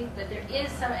evidence. I think that there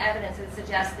is some evidence that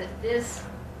suggests that this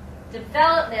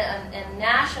development in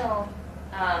national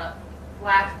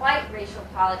black-white racial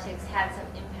politics had some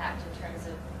impact in terms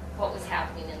of what was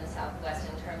happening in the Southwest,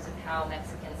 in terms of how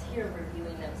Mexicans here were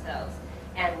viewing themselves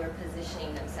and were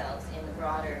positioning themselves in the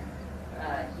broader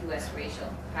U.S. racial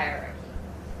hierarchy.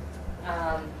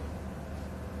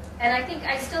 And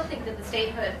I still think that the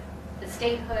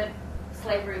statehood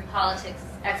slavery politics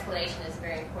explanation is a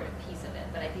very important piece of it,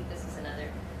 but I think this is another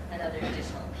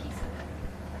additional piece of it.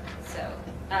 So,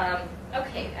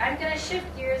 okay, I'm going to shift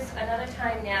gears another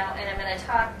time now, and I'm going to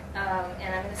talk,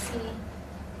 and I'm going to see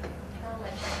how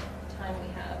much time we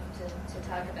have to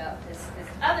talk about this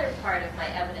other part of my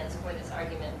evidence for this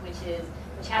argument, which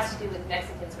has to do with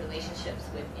Mexicans' relationships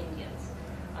with Indians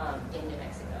in New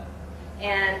Mexico.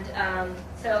 And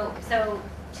so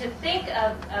to think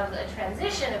of a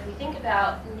transition, if we think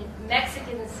about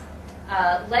Mexicans'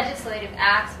 legislative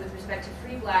acts with respect to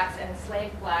free blacks and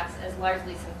enslaved blacks as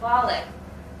largely symbolic,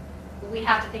 we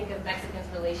have to think of Mexicans'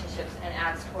 relationships and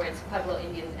acts towards Pueblo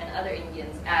Indians and other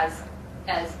Indians as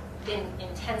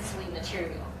intensely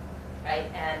material,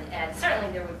 right? And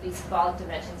certainly there would be symbolic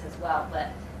dimensions as well, but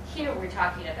here we're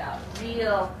talking about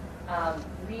real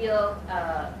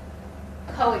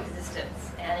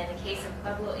coexistence. And in the case of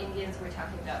Pueblo Indians, we're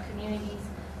talking about communities,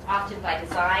 often by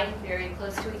design, very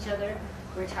close to each other.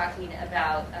 We're talking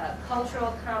about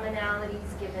cultural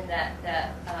commonalities, given that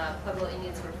Pueblo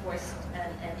Indians were forced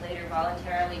and later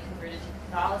voluntarily converted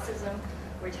to Catholicism.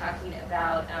 We're talking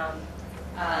about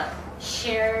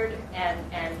shared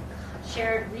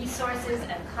resources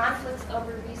and conflicts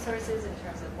over resources in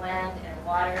terms of land and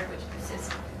water, which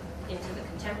persist into the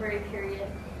contemporary period.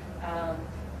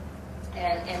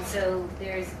 And so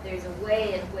there's a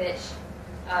way in which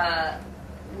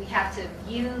we have to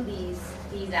view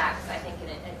these acts, I think, in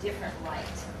a different light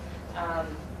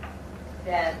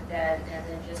than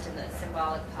just in the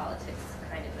symbolic politics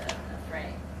kind of a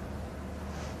frame.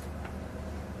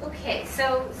 Okay,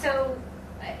 so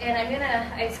and I'm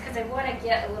gonna, because I want to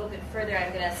get a little bit further,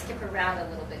 I'm gonna skip around a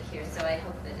little bit here. So I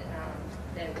hope that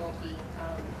it won't be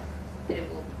that it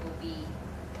will be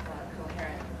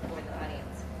coherent for the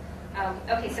audience.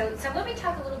 Okay, so let me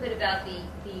talk a little bit about the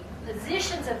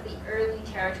positions of the early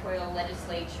territorial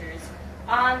legislatures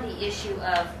on the issue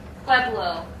of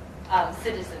Pueblo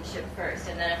citizenship first,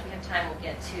 and then if we have time, we'll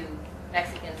get to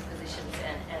Mexicans' positions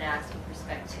and acts with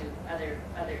respect to other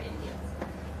Indians.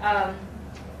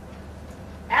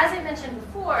 As I mentioned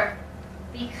before,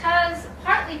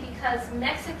 partly because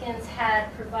Mexicans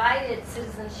had provided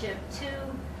citizenship to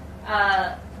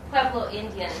Pueblo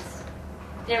Indians,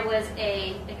 there was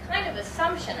a kind of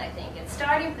assumption, I think, a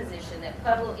starting position that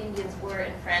Pueblo Indians were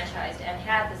enfranchised and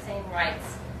had the same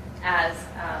rights as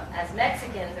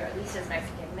Mexicans, or at least as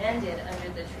Mexican men did under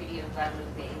the Treaty of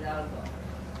Guadalupe Hidalgo.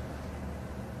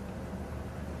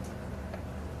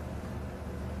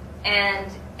 And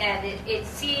it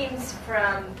seems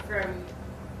from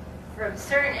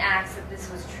certain acts that this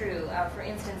was true. For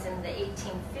instance, in the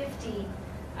 1850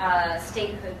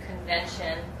 statehood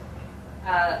convention,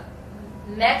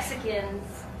 Mexicans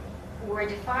were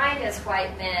defined as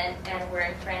white men and were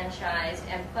enfranchised,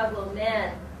 and Pueblo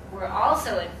men were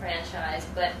also enfranchised,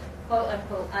 but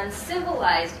quote-unquote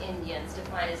uncivilized Indians,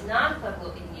 defined as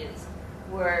non-Pueblo Indians,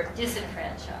 were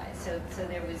disenfranchised. So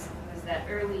there was was that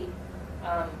early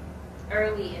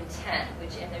intent,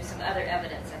 and there's some other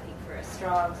evidence, I think, for a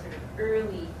strong sort of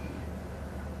early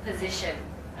position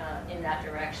in that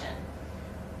direction.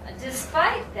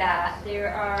 Despite that,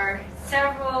 there are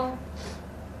several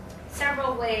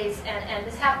ways, and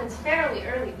this happens fairly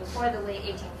early, before the late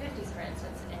 1850s, for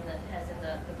instance, as in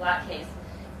the Black case.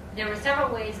 There were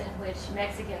several ways in which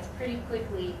Mexicans pretty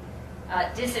quickly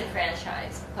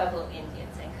disenfranchised Pueblo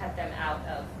Indians and cut them out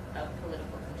of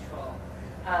political control.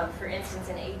 For instance,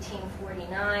 in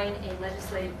 1849, a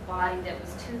legislative body that was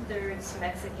 2/3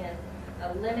 Mexican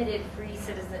limited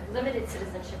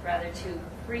citizenship to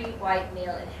free white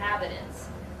male inhabitants.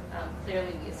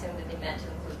 Clearly, we assume that they meant to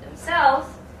include themselves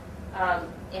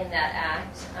in that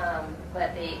act,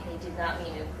 but they did not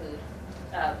mean to include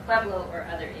Pueblo or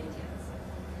other Indians.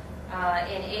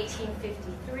 In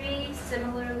 1853,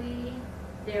 similarly,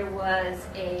 there was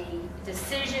a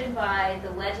decision by the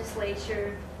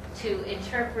legislature to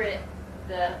interpret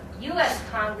the U.S.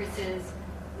 Congress's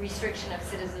restriction of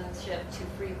citizenship to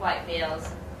free white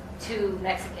males to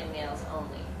Mexican males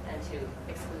only, and to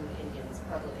exclude Indians,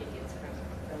 Pueblo Indians,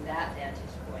 from that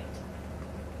vantage point.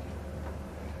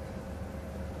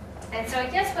 And so I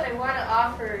guess what I want to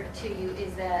offer to you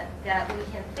is that we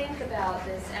can think about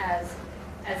this as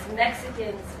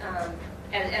Mexicans,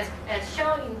 as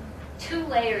showing two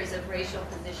layers of racial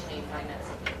positioning by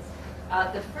Mexicans.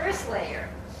 The first layer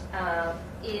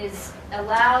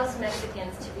allows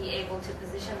Mexicans to be able to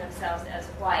position themselves as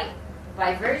white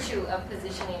by virtue of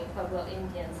positioning Pueblo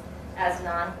Indians as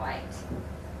non-white.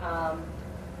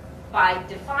 By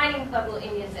defining Pueblo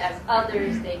Indians as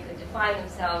others, they could define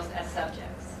themselves as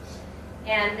subjects.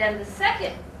 And then the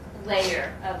second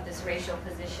layer of this racial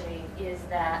positioning is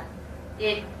that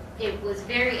it was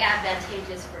very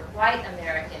advantageous for white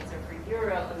Americans or for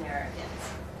Euro-Americans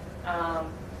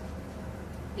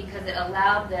because it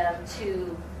allowed them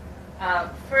to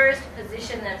first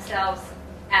position themselves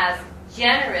as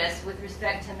generous with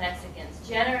respect to Mexicans,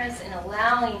 generous in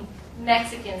allowing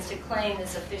Mexicans to claim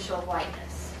this official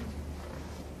whiteness.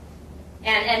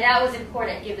 And that was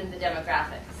important given the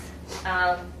demographics.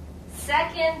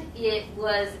 Second, it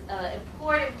was an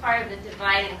important part of the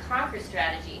divide and conquer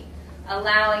strategy,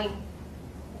 allowing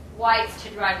whites to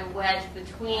drive a wedge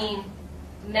between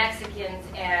Mexicans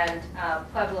and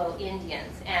Pueblo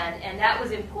Indians. And that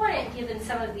was important given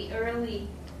some of the early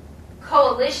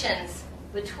coalitions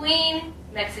between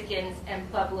Mexicans and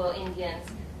Pueblo Indians,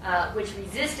 which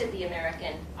resisted the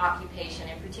American occupation,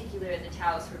 in particular the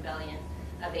Taos Rebellion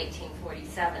of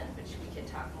 1847, which we could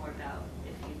talk more about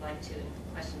if you'd like to in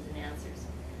questions and answers.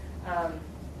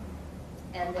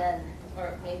 And then,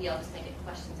 or maybe I'll just make it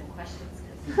questions and questions,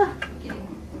 because I'm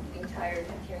getting tired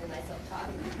of hearing myself talk.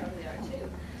 You probably are too.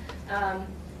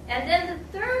 And then the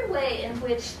third way in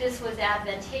which this was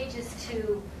advantageous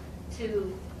to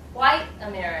white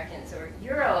Americans or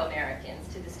Euro-Americans,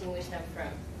 to distinguish them from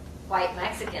white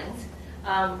Mexicans,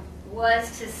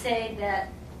 was to say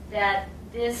that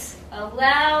this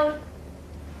allowed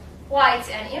whites,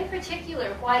 and in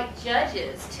particular white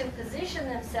judges, to position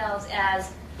themselves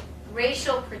as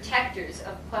racial protectors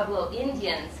of Pueblo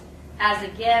Indians as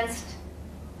against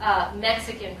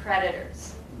Mexican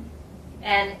predators.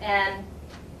 And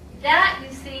that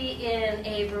you see in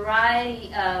a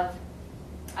variety of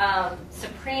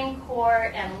Supreme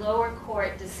Court and lower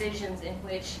court decisions in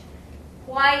which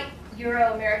white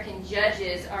Euro-American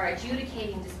judges are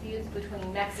adjudicating disputes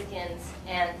between Mexicans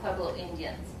and Pueblo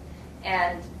Indians,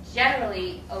 and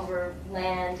generally over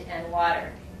land and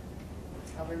water,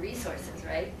 over resources,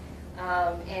 right?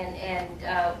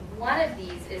 One of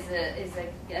these is a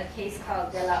case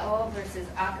called De La O versus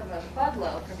Acoma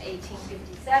Pueblo from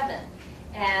 1857.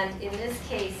 And in this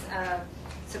case,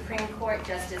 Supreme Court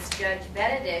Justice Judge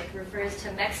Benedict refers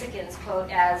to Mexicans,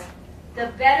 quote, as the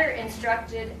better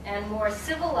instructed and more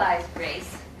civilized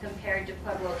race compared to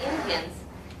Pueblo Indians,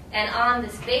 and on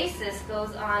this basis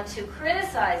goes on to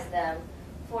criticize them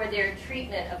for their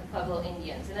treatment of Pueblo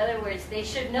Indians. In other words, they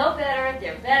should know better,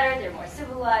 they're more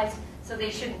civilized, so they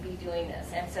shouldn't be doing this.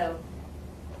 And so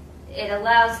it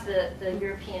allows the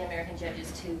European American judges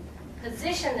to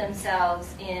position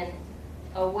themselves in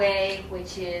a way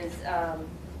which is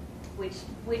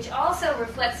which also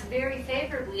reflects very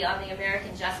favorably on the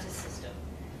American justice system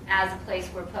as a place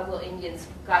where Pueblo Indians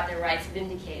got their rights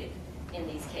vindicated in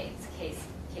these cases.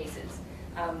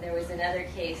 There was another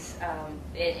case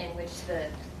in which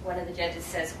one of the judges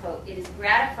says, quote, "It is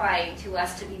gratifying to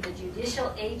us to be the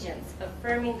judicial agents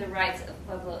affirming the rights of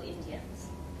Pueblo Indians."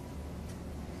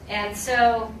 And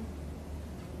so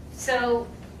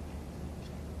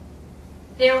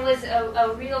there was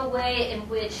a real way in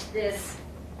which this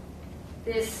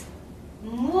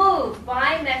move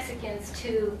by Mexicans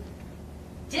to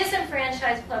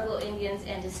disenfranchise Pueblo Indians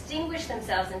and distinguish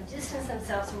themselves and distance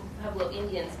themselves from Pueblo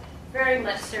Indians very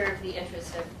much served the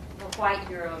interest of white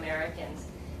Euro-Americans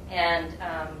and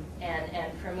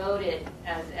promoted,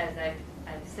 as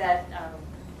I've said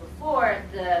before,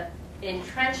 the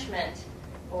entrenchment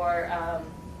or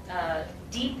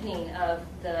deepening of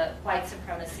the white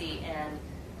supremacy and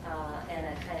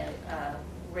a kind of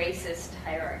racist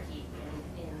hierarchy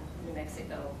in New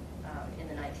Mexico in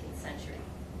the 19th century.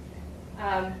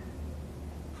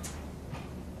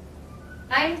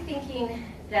 I'm thinking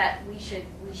that we should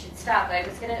stop.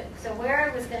 So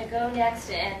where I was gonna go next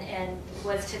and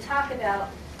was to talk about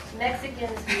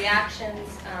Mexicans' reactions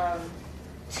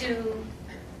to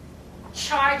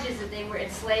charges that they were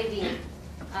enslaving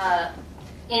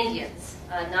Indians,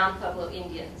 non-Pueblo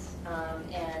Indians,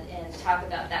 and talk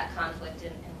about that conflict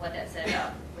and what that said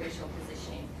about racial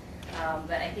positioning.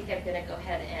 But I think I'm going to go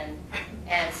ahead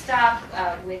and stop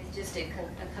with just a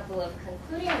couple of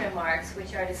concluding remarks,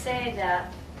 which are to say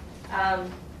that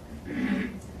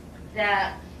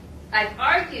that I've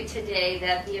argued today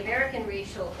that the American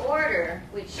racial order,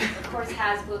 which of course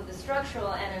has both the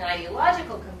structural and an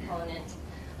ideological component,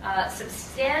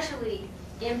 substantially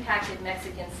impacted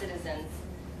Mexican citizens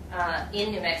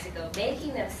in New Mexico,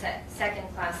 making them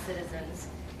second-class citizens,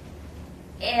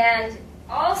 and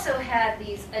also had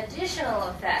these additional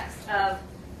effects of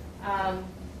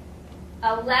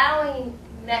allowing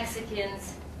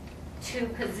Mexicans to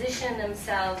position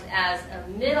themselves as a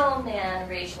middleman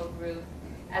racial group,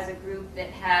 as a group that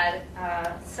had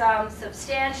some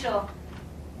substantial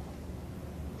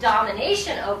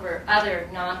domination over other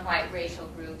non-white racial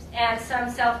groups and some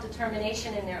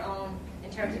self-determination in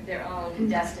terms of their own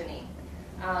destiny.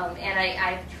 And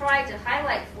I've tried to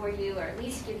highlight for you, or at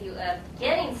least give you a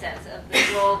beginning sense of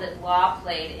the role that law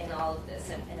played in all of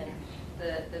this, and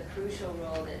the crucial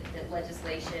role that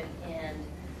legislation and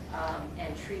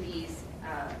treaties,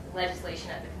 legislation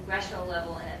at the congressional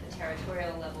level and at the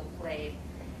territorial level played,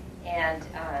 and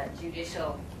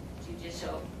judicial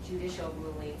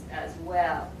rulings as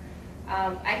well.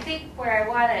 I think where I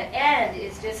want to end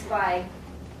is just by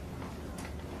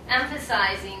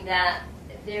emphasizing that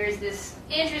there's this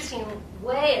interesting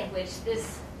way in which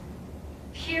this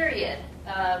period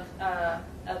of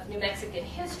New Mexican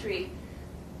history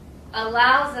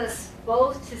allows us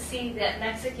both to see that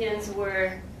Mexicans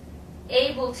were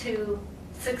able to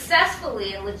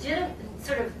successfully and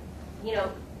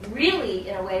really,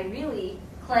 in a way, really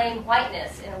claim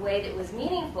whiteness in a way that was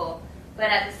meaningful, but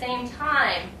at the same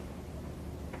time,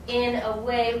 in a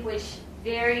way which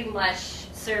very much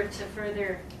served to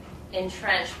further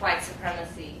entrench white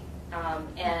supremacy,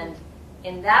 and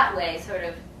in that way sort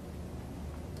of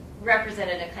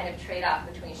represented a kind of trade-off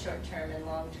between short-term and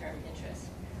long-term interests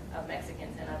of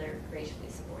Mexicans and other racially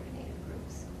subordinated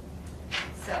groups.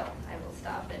 So I will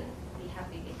stop and be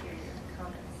happy to hear your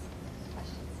comments,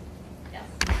 questions. Yes?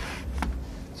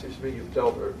 It seems to me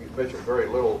you've mentioned very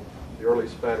little the early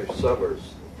Spanish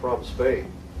settlers from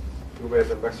Spain who may have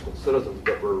been Mexican citizens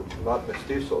but were not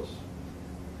mestizos.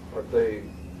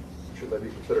 Should they be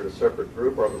considered a separate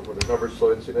group, or were the numbers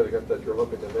so insignificant that you're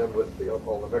lumping them in with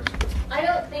all the Mexicans? I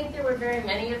don't think there were very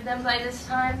many of them by this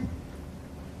time.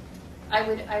 I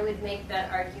would make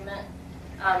that argument.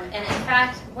 And in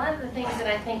fact, one of the things that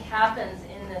I think happens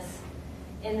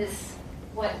in this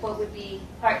what would be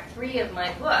part 3 of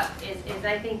my book is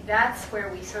I think that's where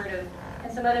we sort of,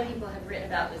 and some other people have written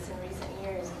about this in recent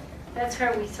years, that's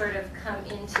where we sort of come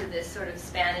into this sort of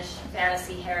Spanish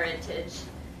fantasy heritage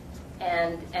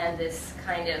and this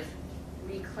kind of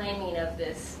reclaiming of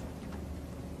this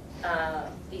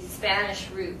these Spanish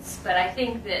roots. But I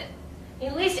think that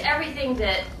at least everything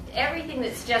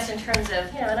that's just in terms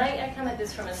of, and I come at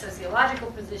this from a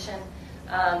sociological position,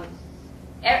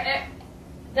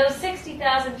 those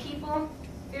 60,000 people,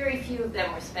 very few of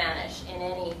them were Spanish in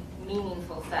any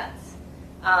meaningful sense.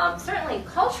 Certainly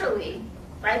culturally,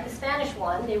 right, the Spanish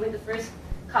won. They were the first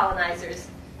colonizers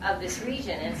of this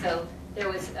region, and so there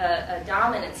was a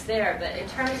dominance there. But in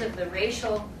terms of the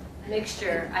racial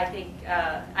mixture, I think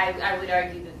I would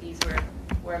argue that these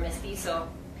were mestizo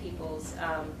peoples.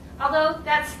 Although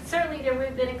that's certainly, there would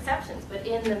have been exceptions, but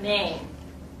in the main,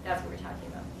 that's what we're talking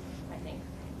about, I think.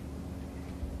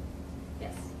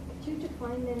 Yes? Could you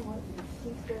define then what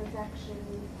mestizos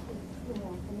actually, the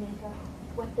makeup,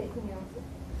 what they,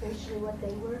 racially what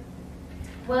they were?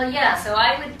 Well, yeah. So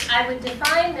I would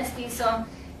define mestizo,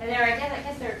 and there again, I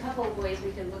guess there are a couple of ways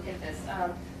we could look at this.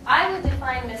 I would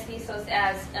define mestizos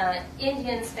as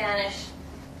Indian Spanish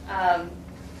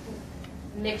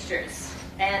mixtures,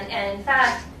 and in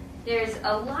fact, there's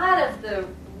a lot of the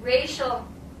racial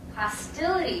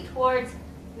hostility towards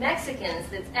Mexicans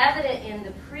that's evident in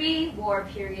the pre-war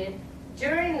period,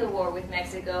 during the war with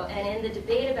Mexico, and in the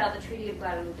debate about the Treaty of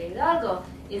Guadalupe Hidalgo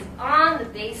is on the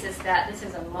basis that this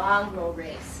is a mongrel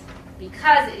race,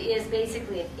 because it is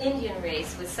basically an Indian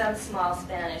race with some small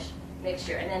Spanish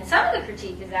mixture. And then some of the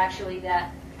critique is actually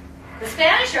that the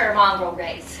Spanish are a mongrel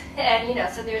race, and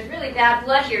so there's really bad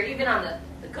blood here. Even on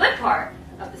the good part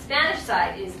of the Spanish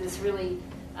side is this really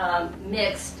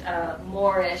mixed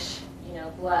Moorish,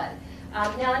 blood.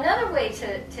 Now, another way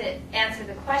to answer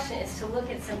the question is to look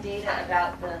at some data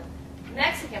about the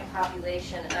Mexican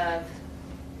population of,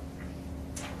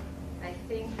 I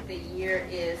think the year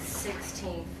is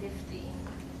 1650.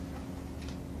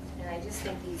 And I just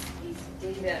think these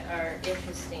data are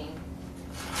interesting.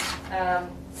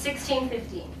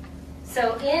 1650.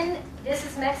 So this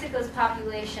is Mexico's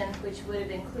population, which would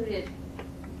have included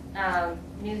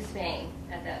New Spain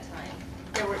at that time.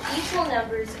 There were equal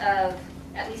numbers of,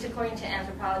 at least according to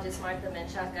anthropologist Martha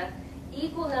Menchaca,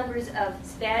 equal numbers of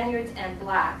Spaniards and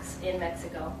blacks in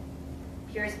Mexico,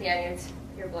 pure Spaniards,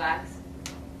 pure blacks,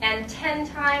 and 10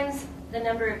 times the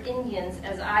number of Indians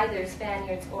as either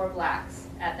Spaniards or blacks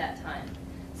at that time.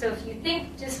 So if you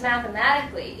think just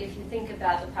mathematically, if you think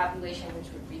about the population which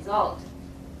would result,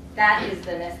 that is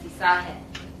the mestizaje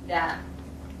that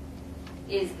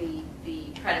is the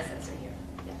predecessor here.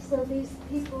 So these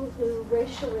people who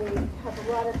racially have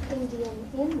a lot of Indian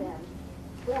in them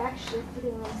were actually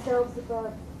putting themselves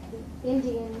above the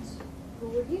Indians who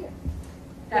were here.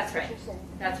 That's right.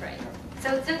 That's right.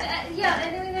 So yeah,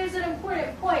 and I mean, there's an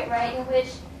important point, right, in which,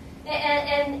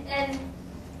 and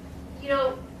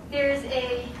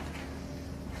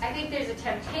I think there's a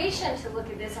temptation to look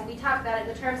at this, and we talk about it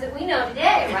in the terms that we know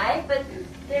today, right? But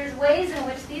there's ways in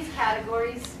which these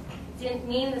categories didn't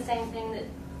mean the same thing that,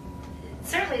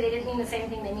 certainly they didn't mean the same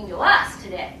thing they mean to us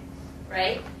today,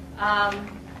 right?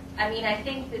 I mean, I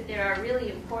think that there are really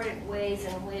important ways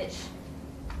in which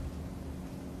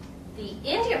the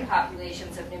Indian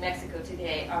populations of New Mexico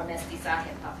today are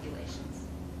mestizaje populations.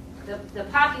 The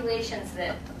populations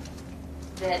that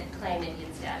claim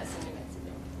Indian status in New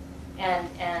Mexico. And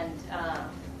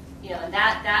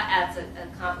that adds a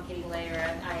complicating layer.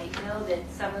 And I know that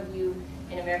some of you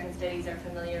in American Studies are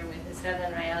familiar with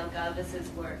Esteban Rael Galvez's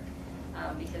work,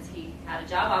 because he had a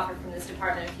job offer from this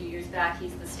department a few years back.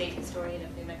 He's the state historian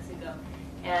of New Mexico.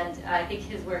 And I think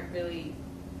his work really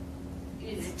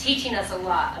is teaching us a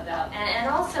lot about, and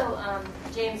also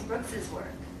James Brooks's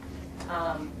work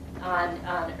on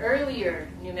earlier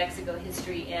New Mexico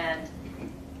history and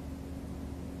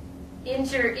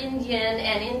inter-Indian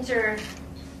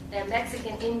and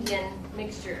Mexican-Indian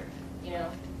mixture,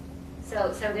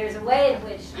 So there's a way in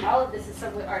which all of this is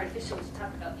somewhat artificial to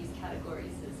talk about these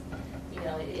categories,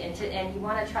 and you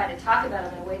want to try to talk about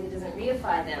them in a way that doesn't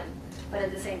reify them, but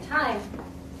at the same time,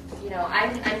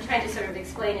 I'm trying to sort of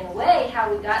explain in a way how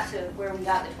we got to where we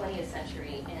got the 20th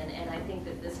century, and I think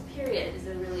that this period is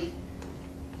a really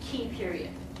key period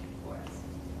for us.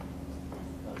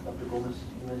 Dr. Gomez,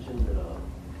 you mentioned that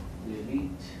the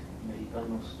elite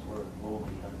Mexicanos were low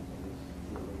Mexicanos.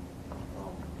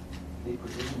 They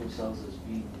position themselves as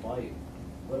being white.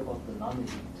 What about the non-elite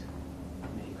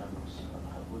Mexicanos?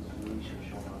 What's the research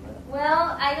shown on that?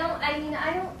 Well, I don't,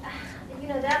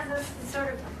 that's a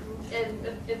sort of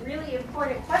a really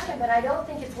important question, but I don't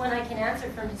think it's one I can answer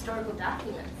from historical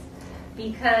documents,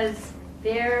 because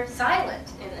they're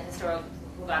silent in the historical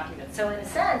documents. So in a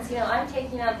sense, I'm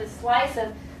taking out this slice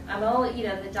of,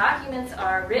 the documents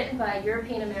are written by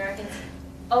European Americans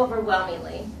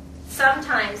overwhelmingly.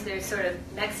 Sometimes there's sort of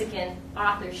Mexican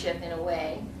authorship in a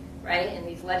way, right? In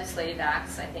these legislative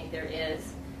acts, I think there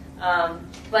is.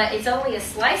 But it's only a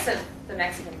slice of the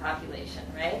Mexican population,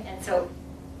 right? And so,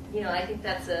 I think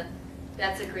that's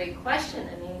a great question.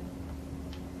 I mean,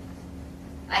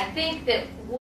 I think that